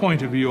Braun's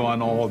point of view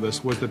on all of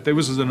this was that there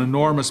was an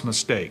enormous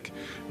mistake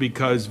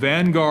because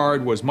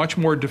Vanguard was much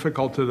more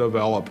difficult to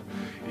develop.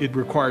 It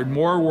required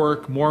more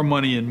work, more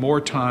money, and more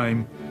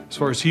time. As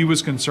far as he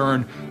was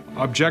concerned,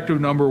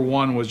 objective number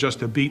one was just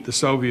to beat the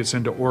Soviets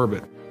into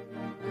orbit.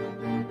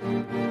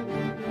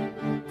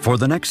 For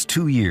the next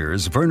 2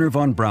 years, Wernher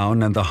von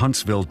Braun and the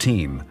Huntsville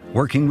team,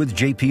 working with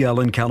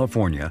JPL in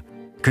California,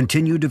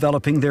 continued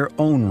developing their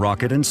own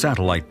rocket and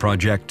satellite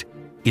project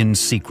in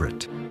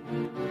secret.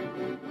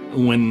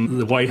 When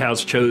the White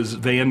House chose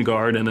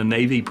Vanguard and a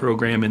Navy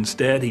program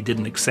instead, he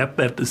didn't accept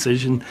that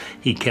decision.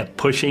 He kept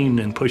pushing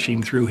and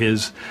pushing through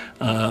his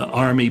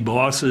Army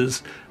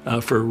bosses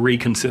for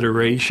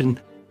reconsideration.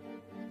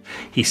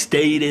 He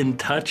stayed in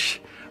touch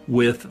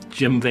with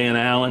James Van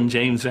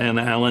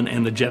Allen,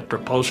 and the Jet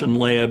Propulsion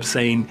Lab,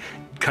 saying,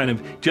 kind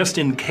of, just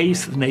in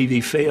case the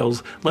Navy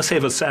fails, let's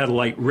have a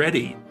satellite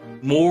ready,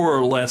 more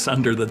or less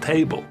under the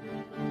table.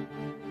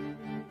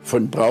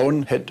 Von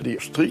Braun had the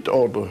strict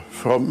order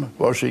from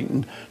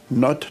Washington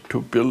not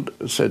to build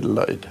a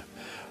satellite.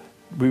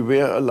 We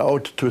were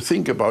allowed to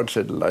think about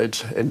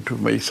satellites and to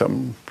make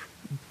some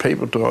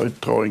paper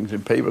drawings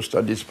and paper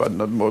studies, but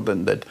not more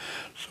than that.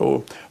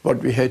 So what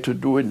we had to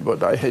do and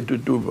what I had to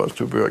do was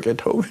to work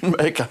at home in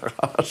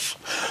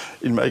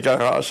my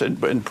garage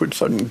and put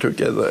something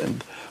together,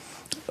 and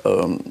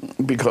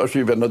because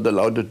we were not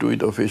allowed to do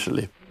it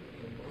officially.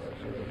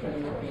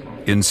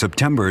 In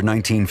September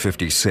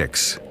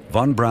 1956,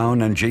 von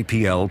Braun and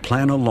JPL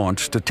plan a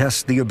launch to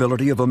test the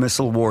ability of a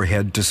missile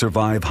warhead to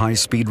survive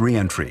high-speed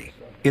re-entry.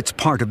 It's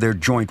part of their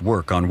joint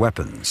work on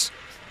weapons.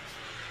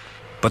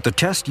 But the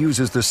test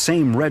uses the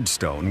same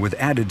redstone with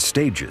added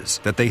stages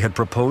that they had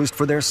proposed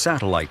for their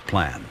satellite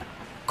plan,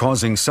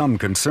 causing some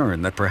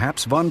concern that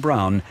perhaps von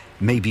Braun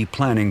may be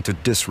planning to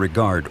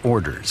disregard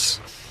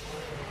orders.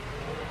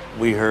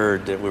 We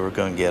heard that we were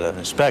going to get an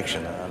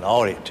inspection, an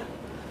audit,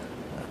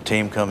 a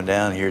team coming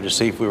down here to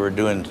see if we were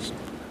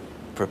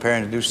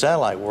preparing to do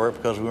satellite work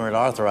because we weren't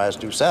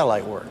authorized to do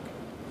satellite work.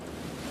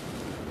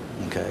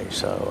 Okay,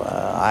 so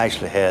I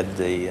actually had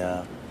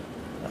the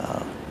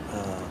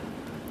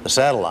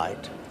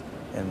satellite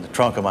in the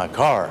trunk of my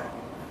car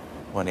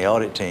when the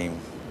audit team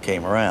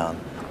came around.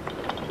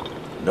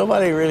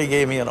 Nobody really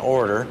gave me an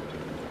order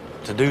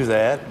to do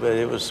that, but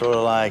it was sort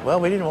of like, well,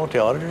 we didn't want the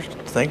auditors to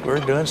think we were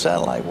doing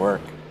satellite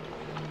work.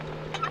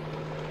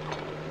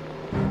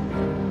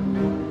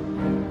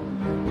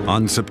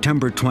 On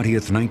September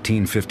 20th,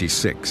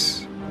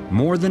 1956,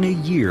 more than a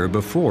year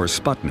before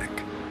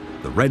Sputnik,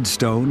 the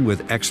Redstone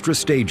with extra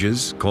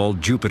stages, called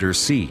Jupiter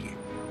C,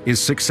 is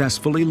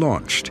successfully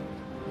launched,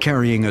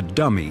 carrying a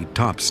dummy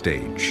top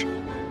stage.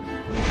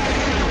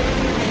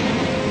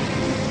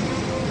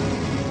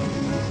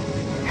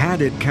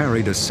 had it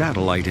carried a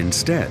satellite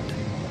instead,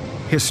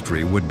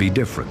 history would be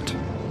different.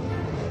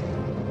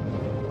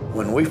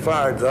 When we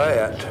fired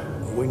that,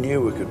 we knew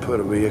we could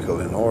put a vehicle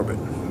in orbit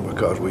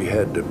because we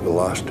had the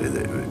velocity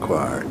that it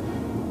required.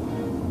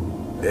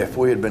 If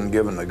we had been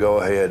given the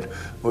go-ahead,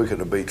 we could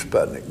have beat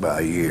Sputnik by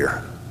a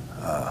year.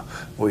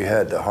 We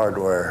had the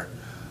hardware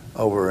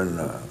over in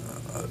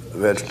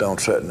Redstone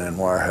sitting in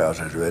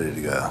warehouses ready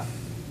to go.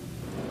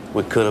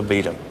 We could have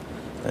beat them.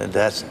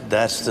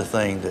 That's the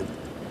thing that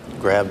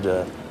grabbed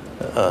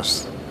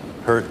us,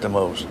 hurt the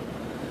most,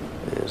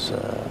 is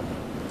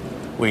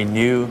we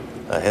knew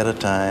ahead of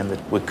time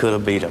that we could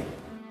have beat them.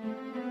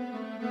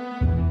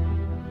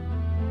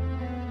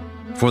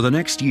 For the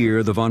next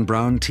year, the von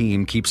Braun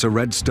team keeps a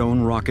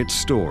Redstone rocket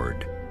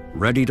stored,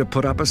 ready to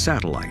put up a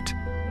satellite,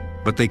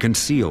 but they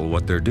conceal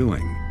what they're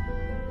doing.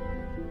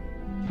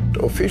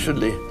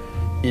 Officially,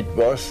 it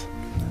was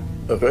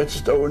a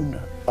Redstone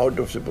out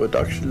of the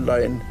production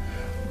line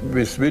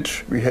with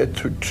which we had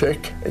to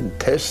check and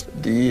test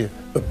the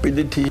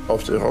ability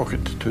of the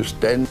rocket to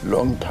stand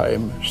long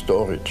time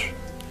storage.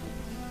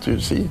 So you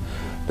see,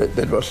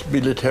 that was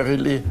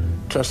militarily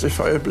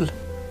justifiable,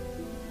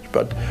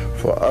 but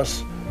for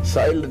us,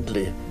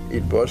 silently,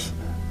 it was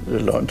the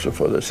launcher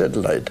for the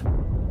satellite.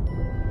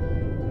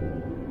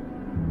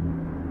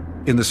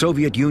 In the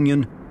Soviet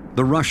Union,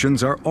 the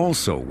Russians are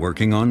also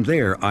working on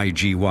their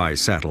IGY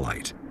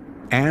satellite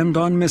and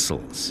on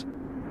missiles.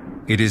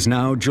 It is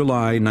now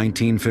July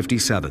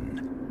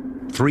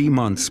 1957, 3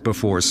 months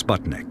before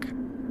Sputnik.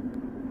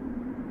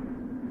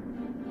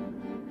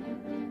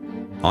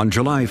 On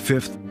July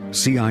 5th,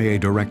 CIA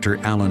Director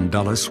Allen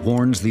Dulles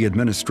warns the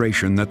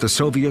administration that the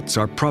Soviets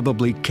are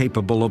probably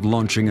capable of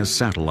launching a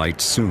satellite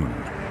soon.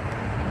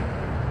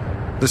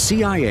 The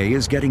CIA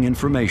is getting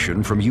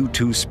information from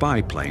U-2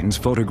 spy planes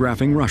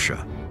photographing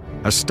Russia,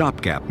 a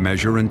stopgap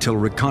measure until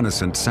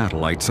reconnaissance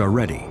satellites are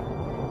ready.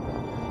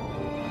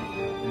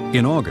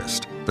 In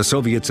August, the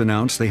Soviets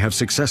announced they have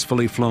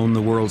successfully flown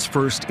the world's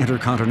first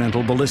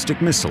intercontinental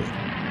ballistic missile,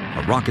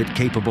 a rocket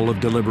capable of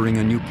delivering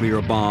a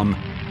nuclear bomb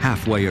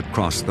halfway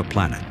across the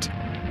planet.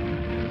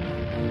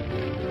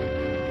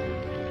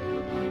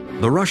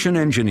 The Russian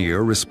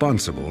engineer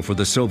responsible for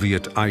the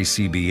Soviet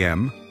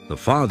ICBM, the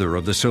father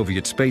of the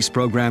Soviet space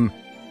program,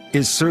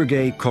 is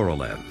Sergei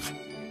Korolev.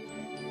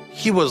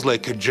 He was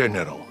like a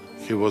general.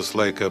 He was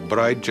like a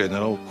bright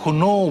general who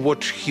knows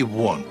what he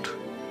wants,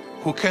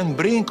 who can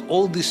bring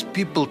all these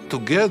people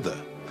together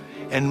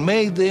and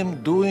make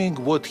them doing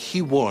what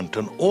he wants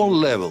on all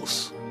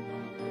levels.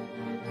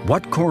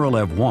 What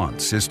Korolev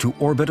wants is to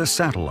orbit a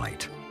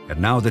satellite, and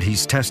now that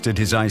he's tested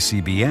his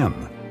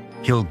ICBM,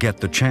 he'll get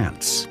the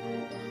chance.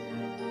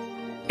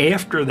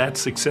 After that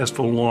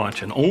successful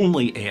launch, and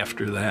only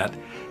after that,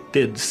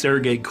 did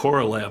Sergei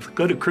Korolev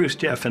go to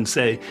Khrushchev and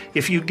say,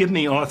 if you give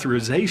me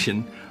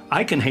authorization,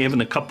 I can have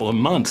in a couple of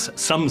months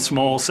some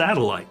small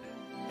satellite,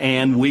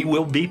 and we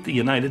will beat the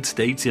United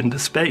States into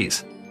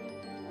space.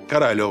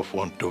 Korolev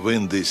wanted to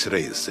win this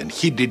race, and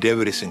he did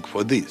everything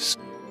for this.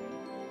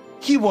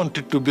 He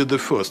wanted to be the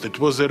first. It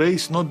was a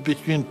race not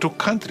between two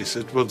countries.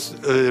 It was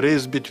a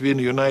race between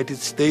the United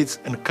States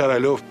and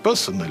Korolev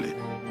personally.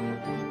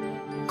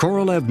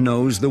 Korolev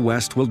knows the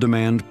West will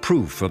demand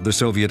proof of the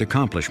Soviet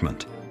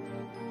accomplishment.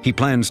 He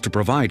plans to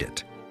provide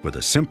it with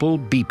a simple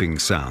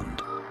beeping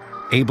sound,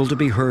 able to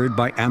be heard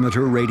by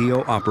amateur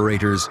radio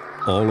operators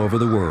all over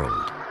the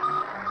world.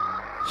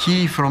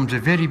 He, from the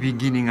very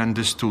beginning,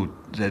 understood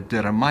that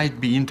there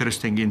might be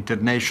interesting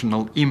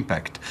international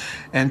impact,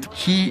 and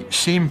he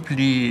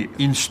simply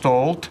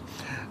installed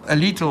a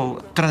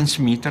little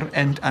transmitter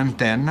and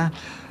antenna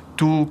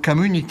to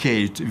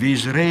communicate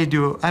with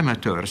radio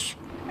amateurs.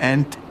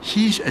 And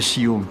he's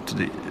assumed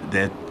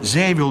that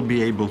they will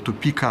be able to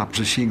pick up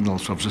the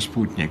signals of the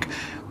Sputnik.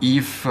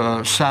 If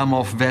some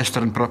of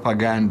Western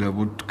propaganda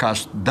would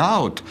cast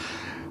doubt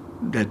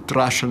that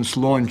Russians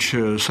launch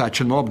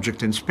such an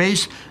object in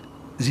space,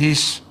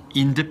 these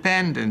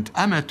independent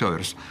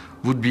amateurs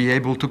would be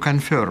able to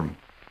confirm.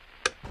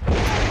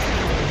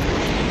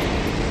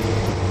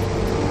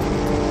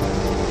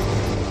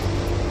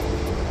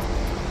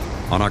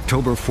 On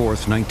October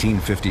 4th,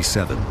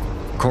 1957,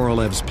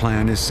 Korolev's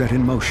plan is set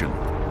in motion.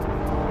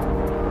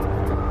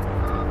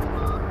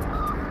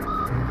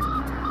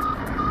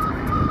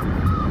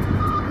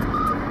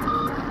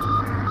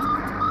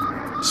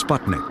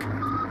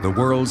 Sputnik, the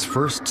world's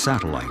first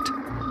satellite,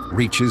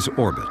 reaches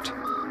orbit.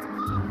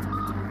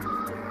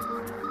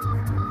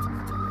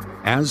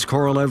 As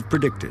Korolev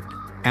predicted,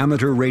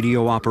 amateur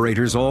radio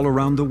operators all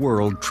around the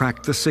world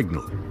track the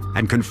signal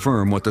and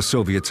confirm what the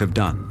Soviets have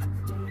done.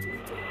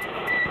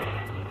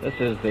 This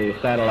is the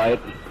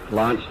satellite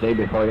launched day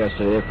before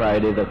yesterday,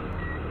 Friday the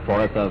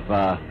 4th of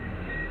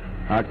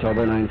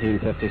October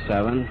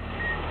 1957.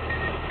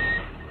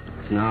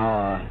 It's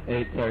now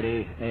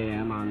 8:30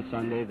 a.m. on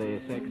Sunday the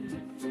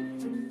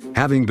 6th.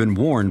 Having been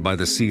warned by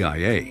the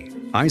CIA,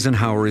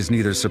 Eisenhower is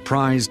neither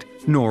surprised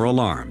nor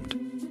alarmed.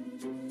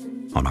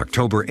 On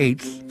October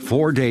 8th,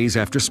 4 days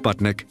after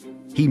Sputnik,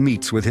 he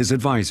meets with his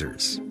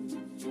advisors.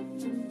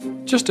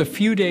 Just a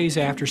few days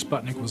after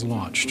Sputnik was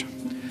launched,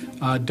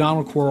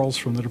 Donald Quarles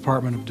from the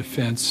Department of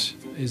Defense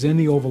is in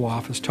the Oval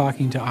Office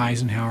talking to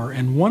Eisenhower,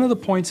 and one of the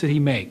points that he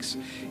makes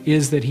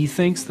is that he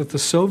thinks that the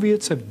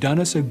Soviets have done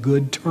us a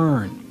good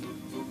turn.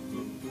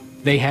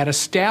 They had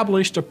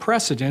established a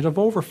precedent of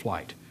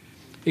overflight,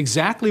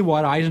 exactly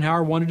what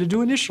Eisenhower wanted to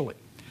do initially,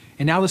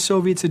 and now the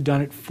Soviets had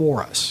done it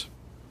for us.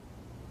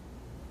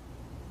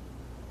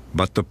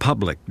 But the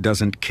public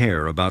doesn't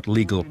care about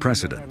legal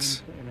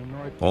precedents.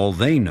 All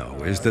they know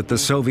is that the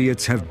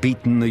Soviets have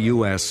beaten the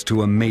U.S.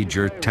 to a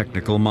major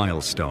technical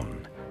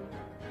milestone.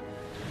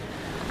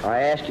 I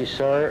ask you,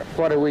 sir,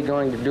 what are we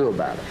going to do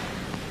about it?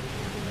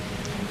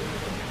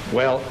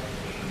 Well,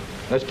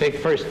 let's take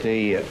first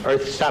the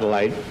Earth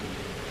satellite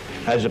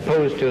as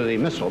opposed to the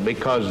missile,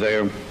 because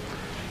they're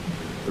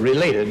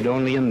related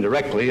only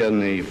indirectly in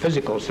the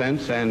physical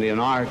sense, and in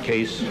our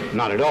case,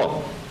 not at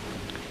all.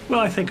 Well,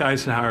 I think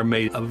Eisenhower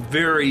made a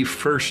very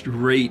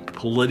first-rate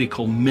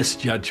political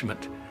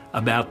misjudgment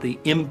about the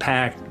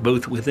impact,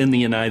 both within the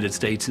United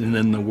States and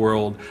in the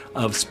world,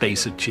 of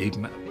space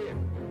achievement.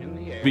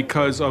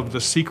 Because of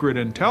the secret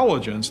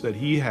intelligence that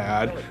he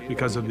had,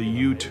 because of the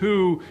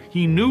U-2,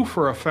 he knew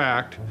for a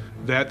fact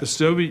that the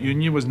Soviet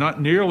Union was not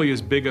nearly as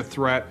big a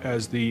threat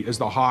as the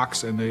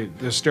hawks and the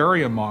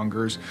hysteria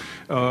mongers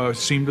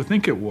seemed to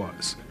think it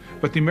was.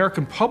 But the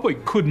American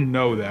public couldn't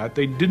know that.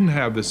 They didn't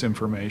have this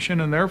information,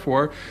 and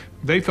therefore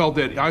they felt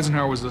that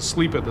Eisenhower was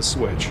asleep at the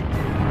switch.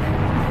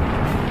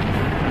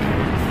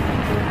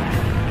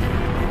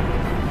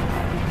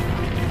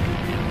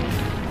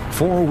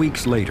 Four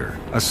weeks later,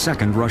 a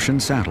second Russian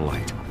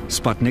satellite,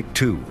 Sputnik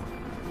 2,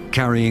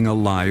 carrying a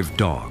live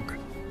dog.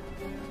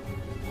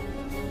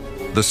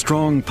 The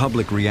strong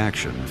public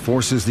reaction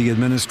forces the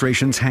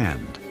administration's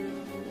hand.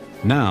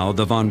 Now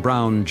the von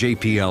Braun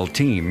JPL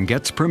team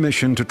gets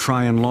permission to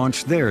try and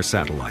launch their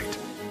satellite,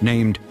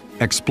 named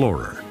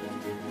Explorer.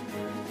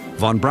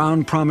 Von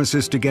Braun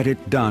promises to get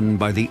it done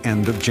by the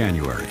end of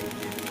January.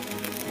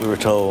 We were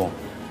told,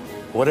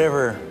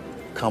 whatever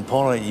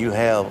component you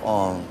have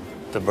on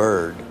the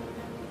bird,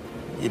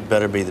 it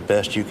better be the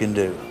best you can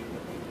do.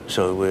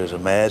 So it was a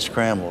mad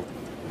scramble.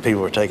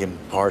 People were taking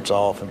parts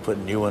off and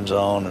putting new ones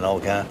on and all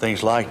kinds of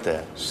things like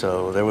that.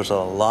 So there was a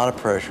lot of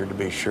pressure to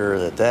be sure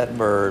that that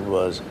bird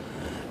was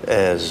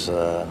as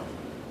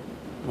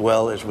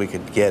well as we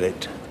could get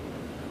it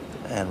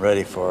and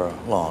ready for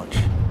launch.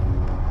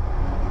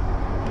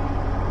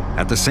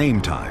 At the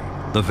same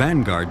time, the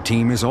Vanguard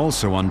team is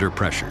also under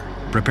pressure,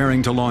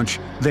 preparing to launch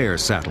their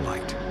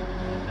satellite.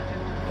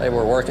 They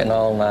were working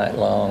all night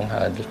long.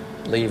 I'd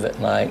leave at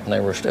night and they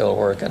were still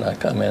working. I'd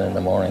come in the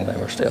morning, they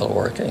were still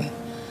working.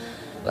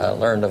 I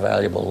learned a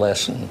valuable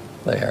lesson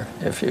there.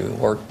 If you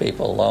work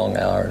people long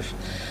hours,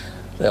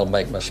 they'll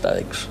make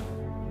mistakes.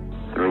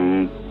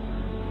 3,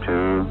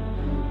 2,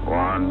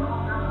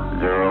 1,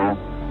 0,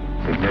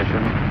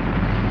 ignition.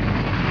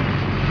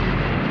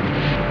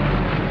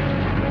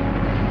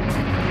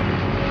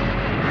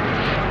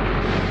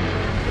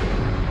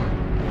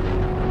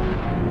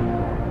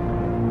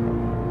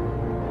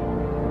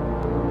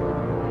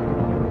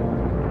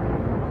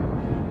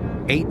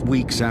 Eight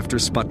weeks after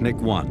Sputnik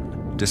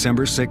 1,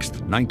 December 6,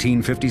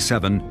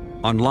 1957,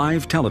 on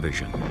live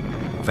television,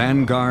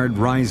 Vanguard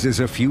rises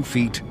a few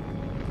feet,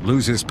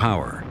 loses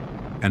power,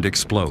 and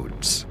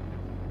explodes.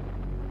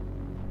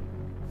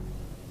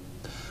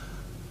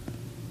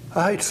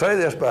 I hate to say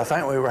this, but I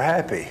think we were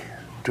happy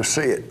to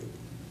see it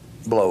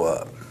blow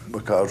up,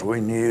 because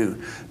we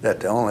knew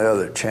that the only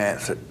other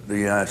chance that the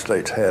United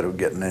States had of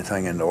getting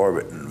anything into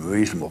orbit in a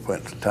reasonable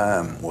point of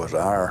time was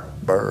our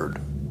bird.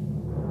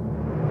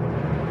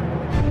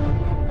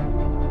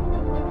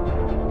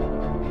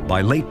 By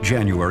late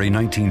January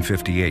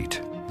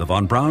 1958, the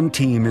von Braun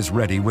team is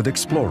ready with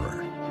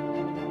Explorer.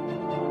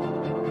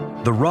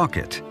 The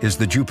rocket is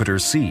the Jupiter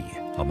C,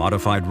 a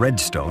modified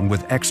Redstone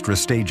with extra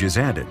stages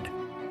added.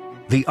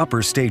 The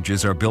upper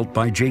stages are built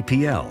by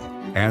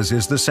JPL, as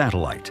is the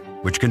satellite,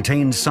 which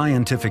contains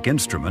scientific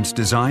instruments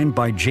designed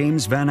by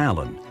James Van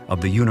Allen of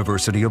the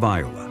University of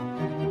Iowa.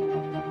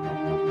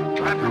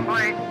 That's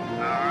complete. All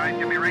right,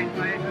 give me range,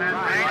 please.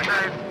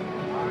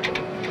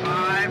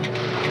 5,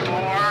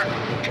 4,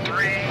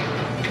 3,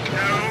 2, 1.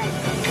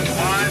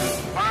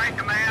 Fire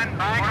command.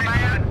 Fire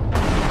command.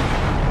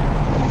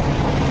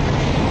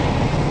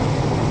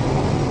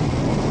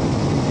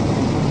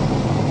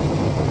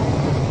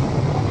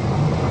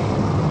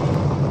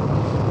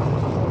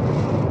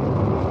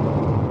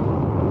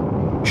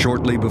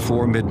 Shortly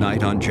before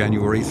midnight on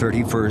January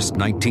 31st,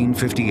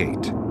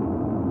 1958,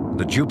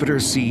 the Jupiter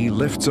C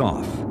lifts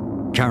off,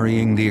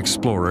 carrying the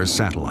Explorer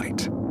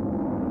satellite.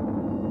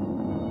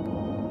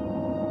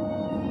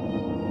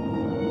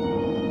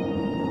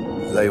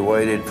 They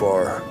waited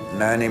for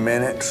 90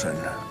 minutes, and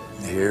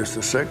here's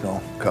the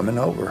signal coming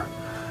over.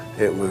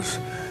 It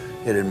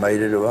had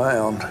made it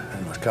around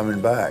and was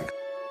coming back.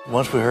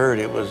 Once we heard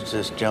it was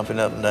just jumping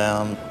up and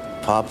down,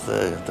 pop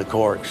the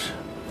corks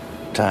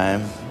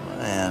time,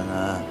 and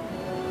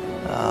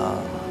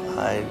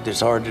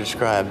it's hard to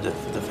describe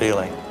the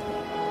feeling.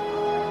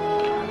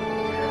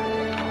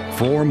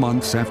 4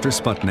 months after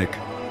Sputnik,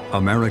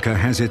 America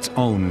has its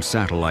own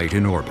satellite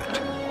in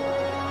orbit.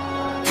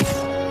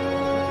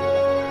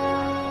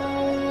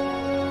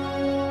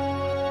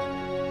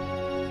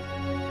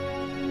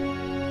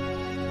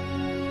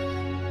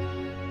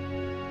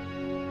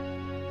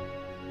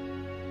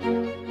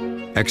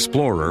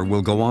 Explorer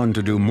will go on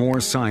to do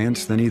more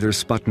science than either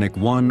Sputnik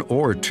 1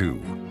 or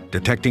 2,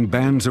 detecting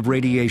bands of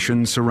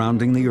radiation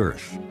surrounding the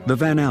Earth, the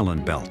Van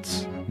Allen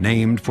belts,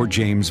 named for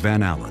James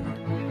Van Allen.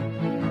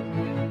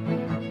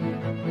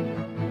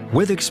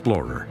 With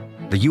Explorer,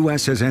 the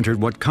U.S. has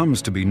entered what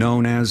comes to be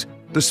known as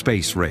the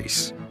space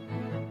race,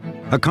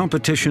 a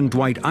competition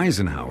Dwight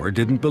Eisenhower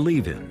didn't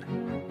believe in.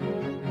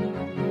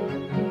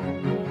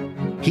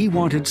 He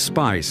wanted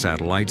spy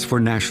satellites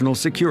for national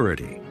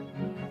security,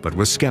 but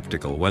was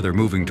skeptical whether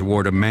moving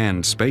toward a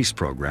manned space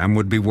program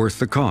would be worth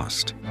the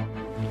cost.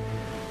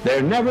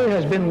 There never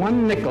has been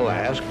one nickel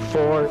asked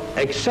for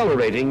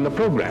accelerating the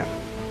program.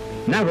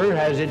 Never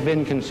has it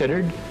been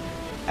considered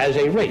as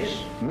a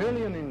race,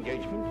 merely an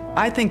engagement.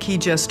 I think he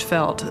just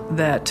felt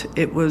that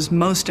it was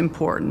most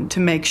important to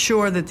make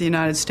sure that the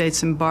United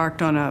States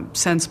embarked on a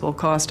sensible,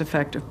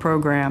 cost-effective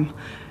program.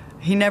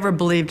 He never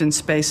believed in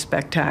space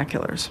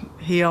spectaculars.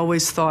 He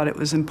always thought it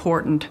was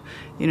important,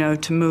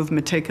 to move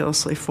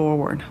meticulously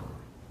forward.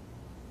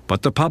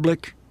 But the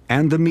public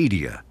and the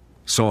media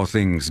saw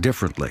things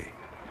differently.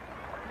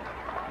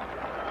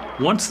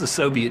 Once the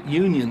Soviet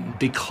Union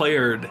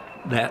declared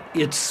that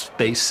its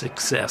space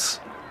success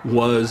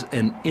was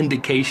an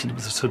indication of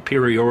the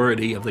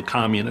superiority of the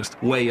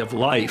communist way of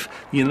life,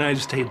 the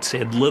United States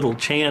had little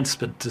chance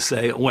but to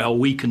say, well,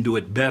 we can do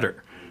it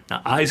better.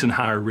 Now,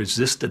 Eisenhower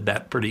resisted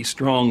that pretty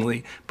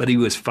strongly, but he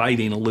was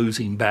fighting a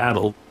losing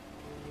battle.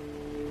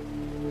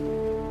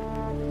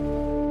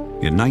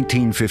 In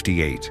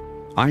 1958,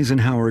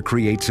 Eisenhower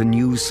creates a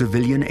new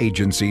civilian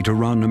agency to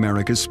run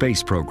America's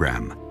space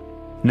program,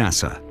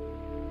 NASA.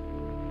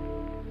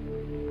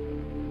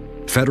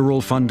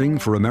 Federal funding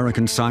for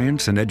American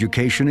science and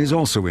education is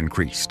also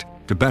increased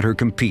to better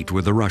compete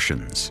with the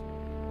Russians.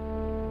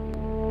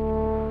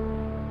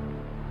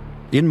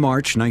 In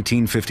March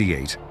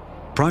 1958,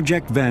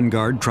 Project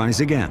Vanguard tries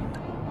again.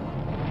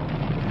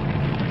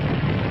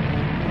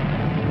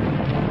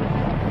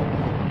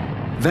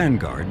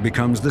 Vanguard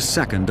becomes the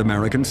second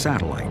American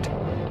satellite.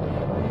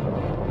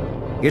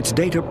 Its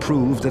data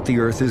prove that the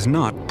Earth is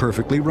not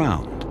perfectly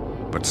round,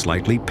 but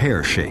slightly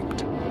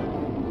pear-shaped.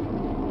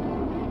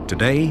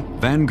 Today,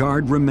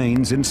 Vanguard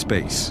remains in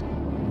space,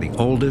 the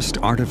oldest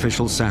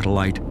artificial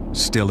satellite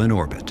still in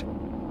orbit.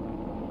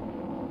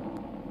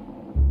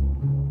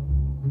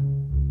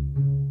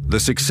 The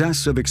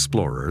success of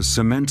Explorers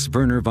cements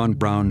Wernher von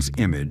Braun's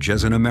image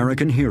as an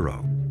American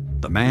hero,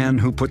 the man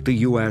who put the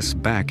U.S.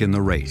 back in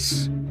the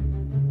race.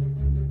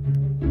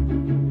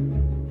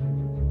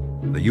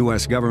 The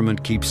U.S.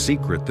 government keeps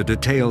secret the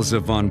details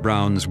of von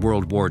Braun's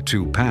World War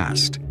II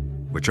past,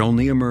 which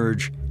only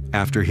emerge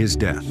after his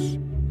death.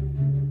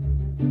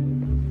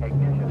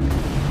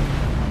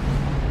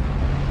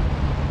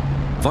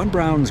 Von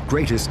Braun's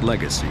greatest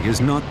legacy is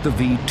not the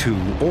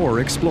V-2 or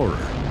Explorer.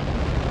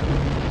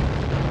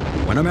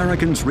 When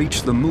Americans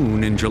reached the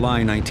moon in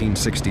July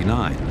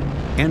 1969,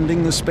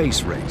 ending the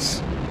space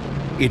race,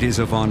 it is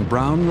a von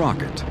Braun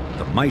rocket,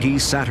 the mighty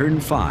Saturn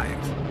V,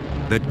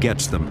 that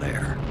gets them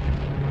there.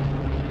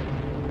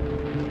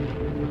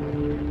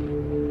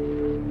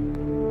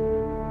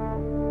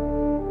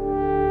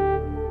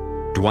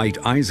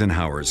 Dwight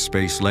Eisenhower's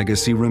space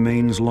legacy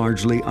remains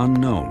largely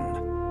unknown.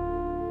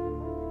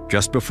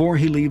 Just before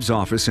he leaves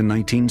office in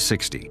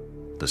 1960,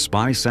 the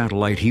spy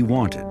satellite he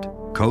wanted,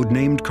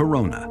 codenamed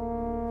Corona,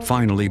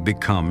 finally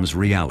becomes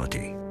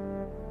reality.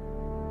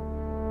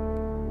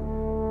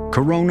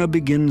 Corona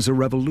begins a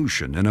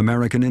revolution in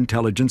American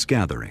intelligence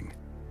gathering.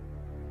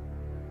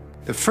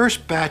 The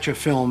first batch of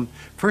film,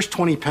 first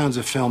 20 pounds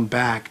of film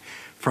back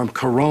from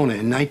Corona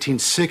in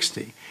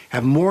 1960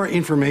 have more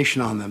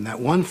information on them, that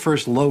one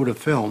first load of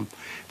film,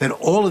 than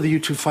all of the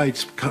U-2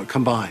 fights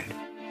combined.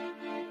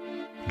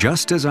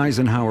 Just as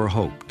Eisenhower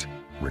hoped,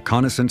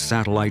 reconnaissance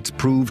satellites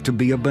proved to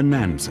be a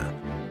bonanza,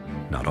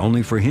 not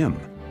only for him,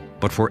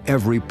 but for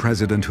every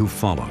president who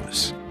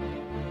follows.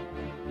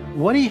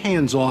 What he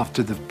hands off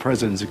to the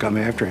presidents that come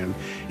after him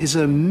is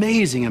an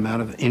amazing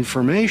amount of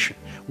information.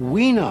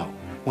 We know,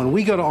 when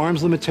we go to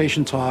arms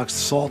limitation talks,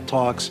 SALT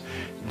talks,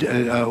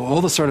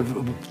 all the sort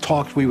of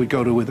talks we would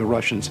go to with the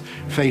Russians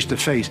face to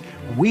face,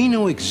 we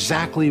know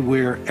exactly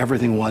where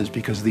everything was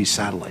because of these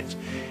satellites.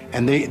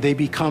 And they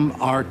become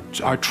our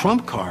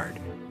trump card.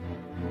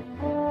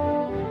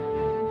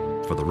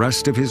 For the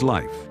rest of his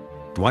life,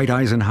 Dwight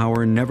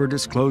Eisenhower never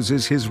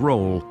discloses his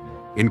role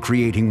in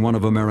creating one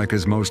of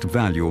America's most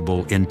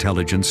valuable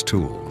intelligence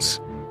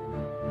tools.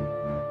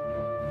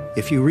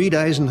 If you read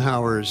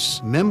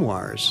Eisenhower's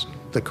memoirs,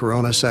 the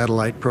Corona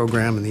satellite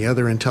program and the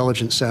other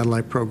intelligence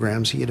satellite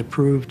programs he had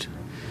approved,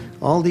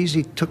 all these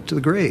he took to the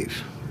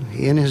grave.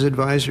 He and his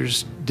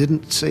advisors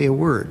didn't say a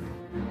word.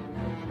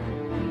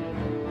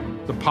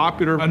 The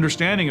popular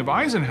understanding of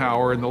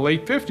Eisenhower in the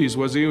late 50s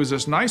was he was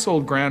this nice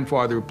old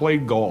grandfather who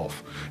played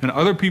golf, and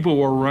other people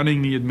were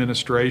running the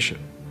administration.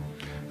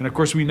 And of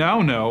course, we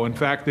now know, in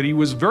fact, that he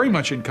was very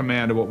much in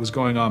command of what was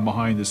going on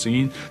behind the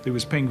scenes. He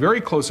was paying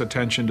very close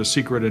attention to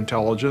secret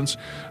intelligence,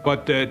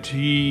 but that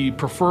he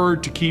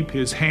preferred to keep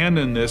his hand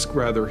in this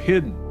rather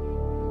hidden.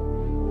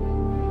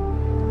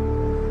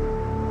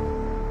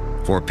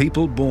 For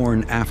people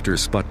born after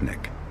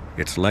Sputnik,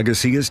 its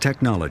legacy is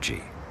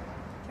technology.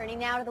 Turning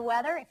now to the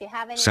weather. If you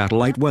have any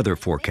Satellite weather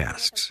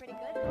forecasts,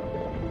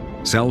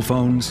 cell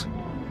phones,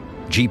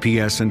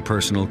 GPS and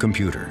personal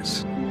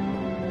computers.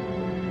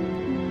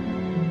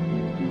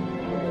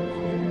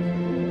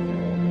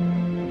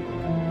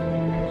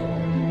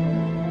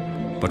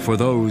 But for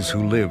those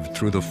who lived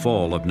through the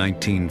fall of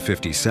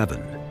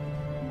 1957,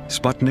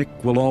 Sputnik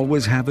will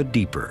always have a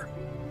deeper,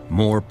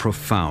 more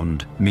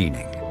profound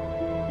meaning.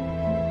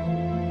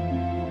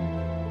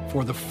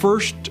 For the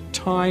first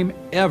time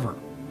ever,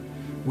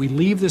 we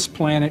leave this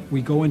planet,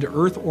 we go into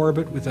Earth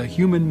orbit with a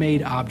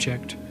human-made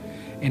object,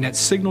 and that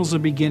signals the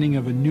beginning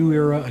of a new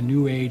era, a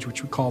new age,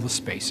 which we call the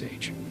space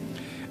age.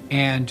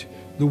 And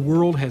the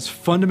world has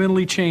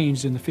fundamentally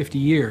changed in the 50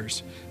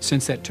 years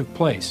since that took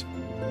place.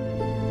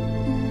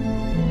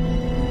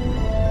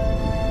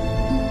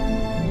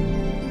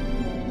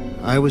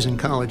 I was in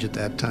college at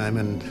that time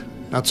and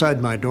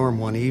outside my dorm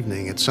one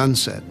evening at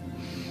sunset.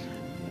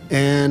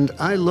 And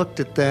I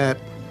looked at that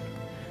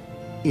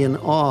in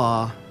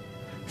awe,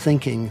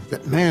 thinking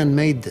that man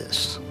made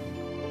this.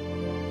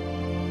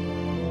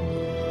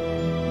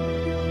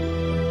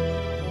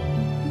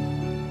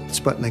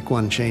 Sputnik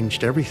 1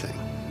 changed everything,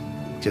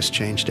 just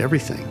changed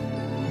everything.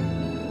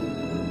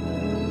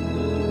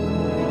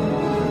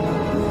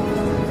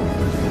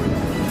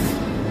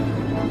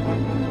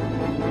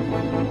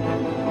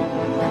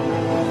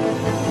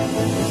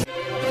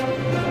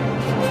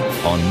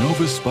 On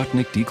Nova's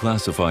Sputnik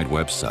Declassified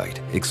website,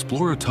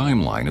 explore a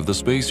timeline of the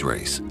space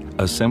race,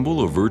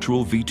 assemble a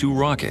virtual V2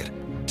 rocket,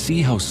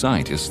 see how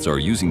scientists are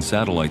using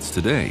satellites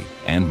today,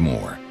 and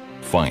more.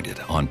 Find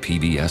it on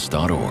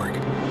pbs.org.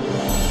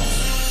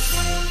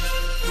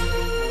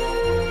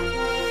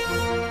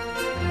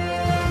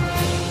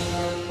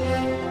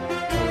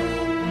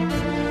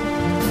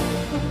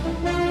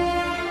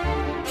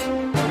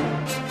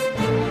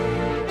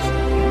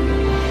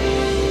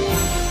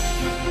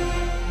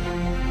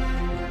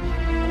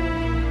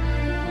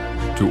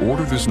 To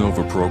order this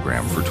Nova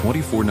program for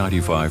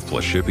 $24.95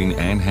 plus shipping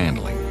and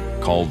handling,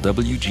 call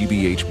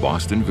WGBH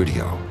Boston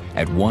Video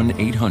at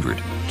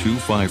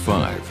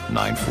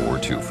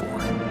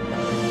 1-800-255-9424.